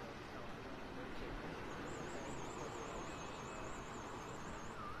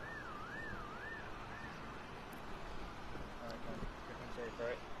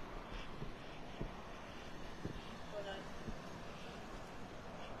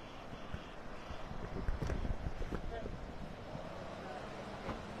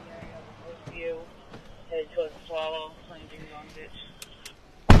 Head towards Swallow, landing on ditch.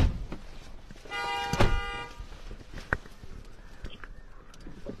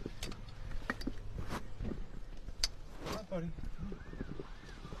 Hi, buddy.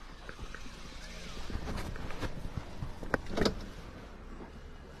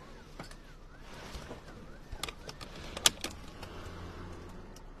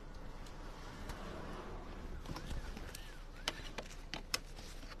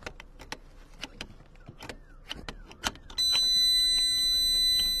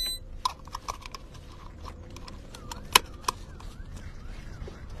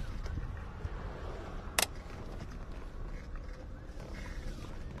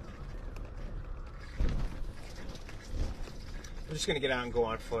 I'm just going to get out and go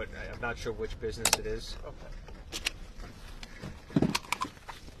on foot. I'm not sure which business it is.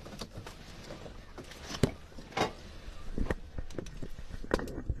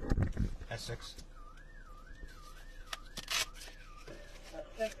 Essex.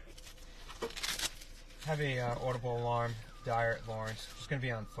 Have a audible alarm, Dyer at Lawrence. Just going to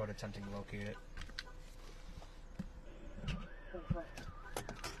be on foot attempting to locate it.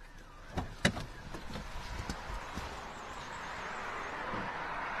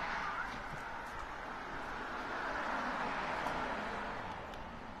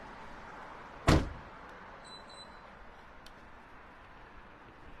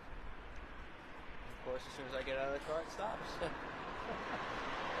 Of course, as soon as I get out of the car, it stops. So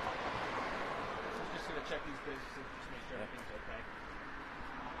just going to check these businesses, just make sure everything's okay.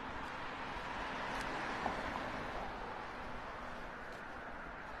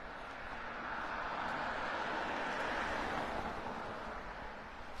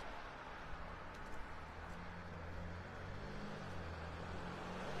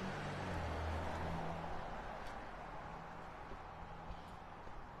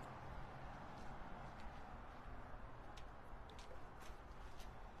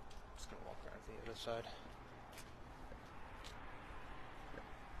 other side.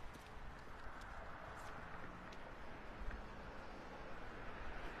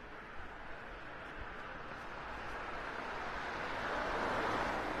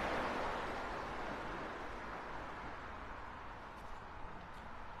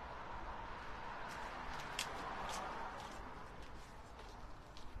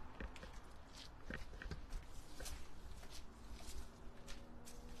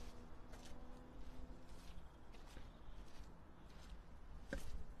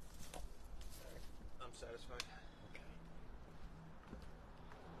 I'm satisfied.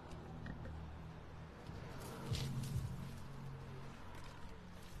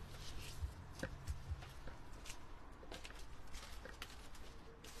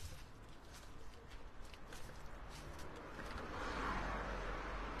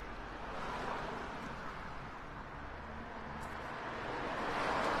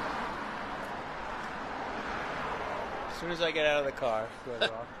 As soon as I get out of the car, goes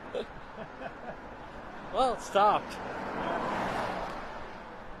off. Well, it stopped.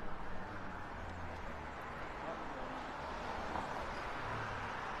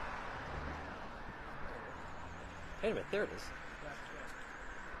 Wait a minute, there it is.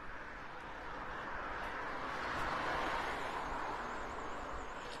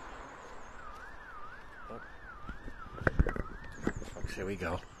 Folks, here we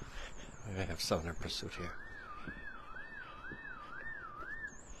go. We're going to have someone in pursuit here.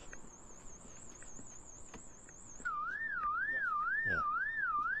 Yeah.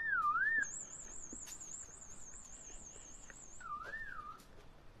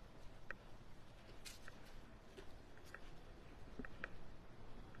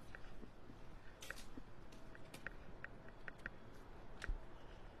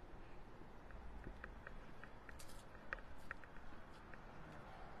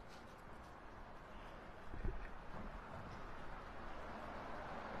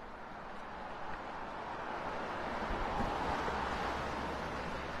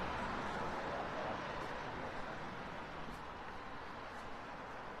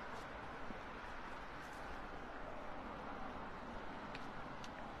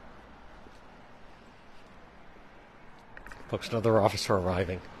 Folks, another officer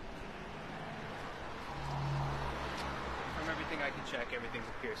arriving. From everything I can check, everything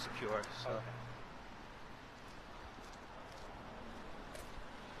appears secure. So. Okay.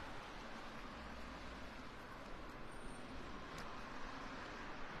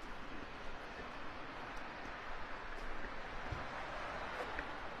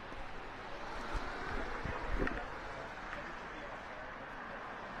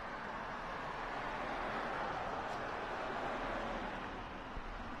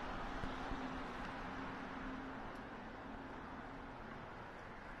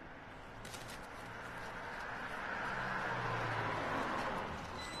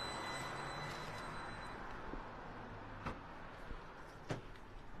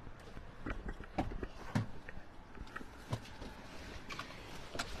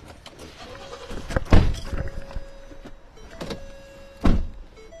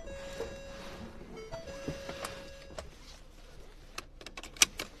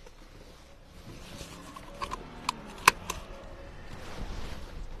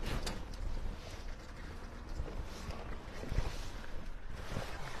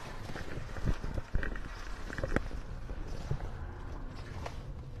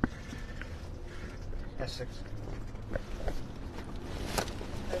 S6.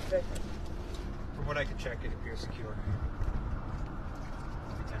 Okay. From what I can check, it appears secure.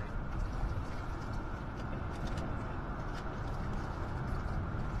 Lieutenant.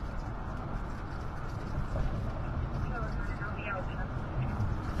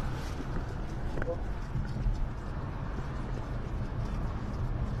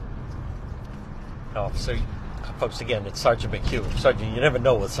 Oh, so, folks, again, it's Sergeant McHugh. Sergeant, you never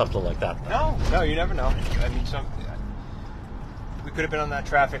know with something like that. No, you never know. I mean, we could have been on that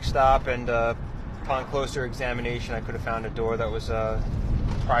traffic stop, and upon closer examination, I could have found a door that was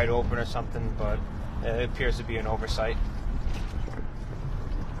pried open or something, but it appears to be an oversight.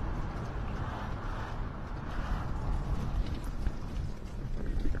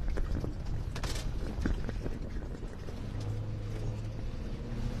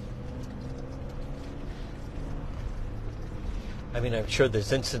 I mean, I'm sure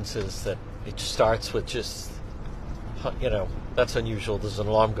there's instances that it starts with just, that's unusual. There's an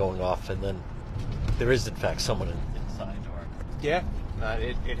alarm going off, and then there is, in fact, someone inside. Or Yeah,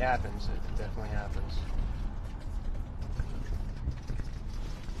 it happens. It definitely happens.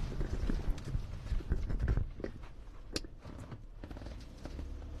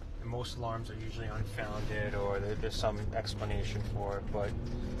 most alarms are usually unfounded or there's some explanation for it, but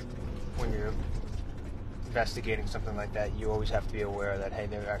when you're investigating something like that, you always have to be aware that, hey,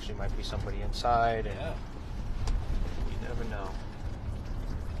 there actually might be somebody inside, and you never know.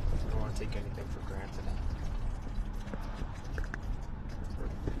 I don't want to take anything for granted.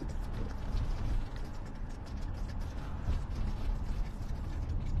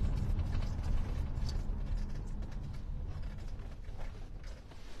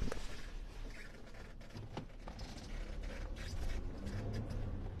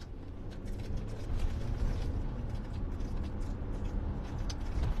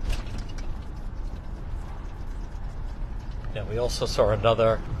 Now, we also saw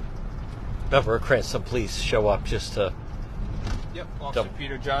another member of Cranston Police show up just to... Yep, Officer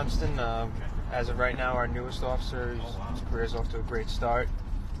Peter Johnston. As of right now, our newest officer. His career's off to a great start.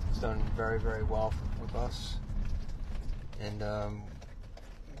 He's done very, very well with us. And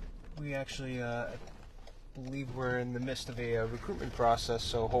we actually believe we're in the midst of a recruitment process,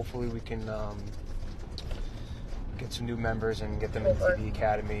 so hopefully we can get some new members and get them into the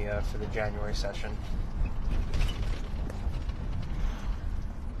academy for the January session.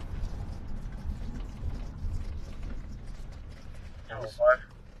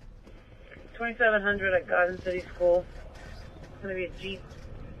 2700 at Garden City School. It's going to be a Jeep.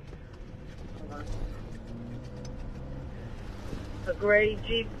 Hold on. A gray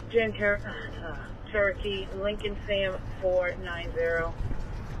Jeep Cherokee Lincoln Sam 490.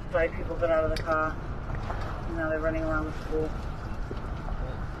 5 people got out of the car. And now they're running around the school.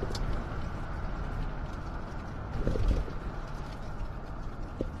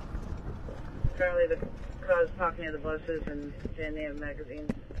 Apparently the cars parked near the buses and stand near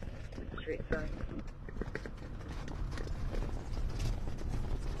magazines. Street side.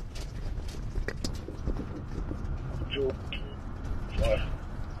 George.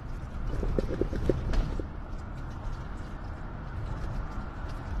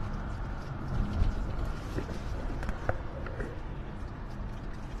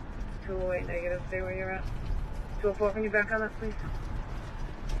 -208, stay where you're at. 204, can you back on us, please?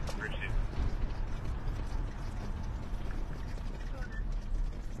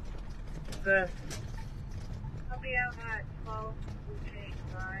 I'll be out at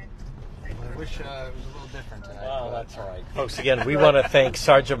 12:09. I wish it was a little different tonight. Oh, that's all right. Folks, again, we want to thank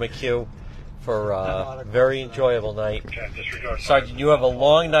Sergeant McHugh for a very enjoyable night. Sergeant, you have a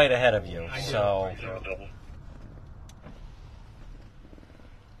long night ahead of you. So,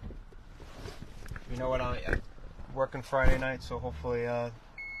 you know what? I'm working Friday night, so hopefully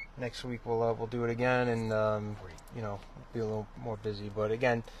next week we'll do it again, and be a little more busy. But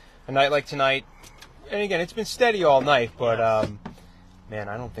again, a night like tonight, and again, it's been steady all night, but man,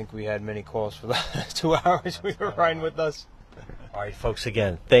 I don't think we had many calls for the 2 hours we were riding with us. all right, folks,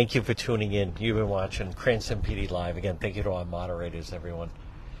 again, thank you for tuning in. You've been watching Cranston PD Live. Again, thank you to our moderators, everyone,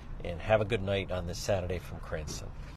 and have a good night on this Saturday from Cranston.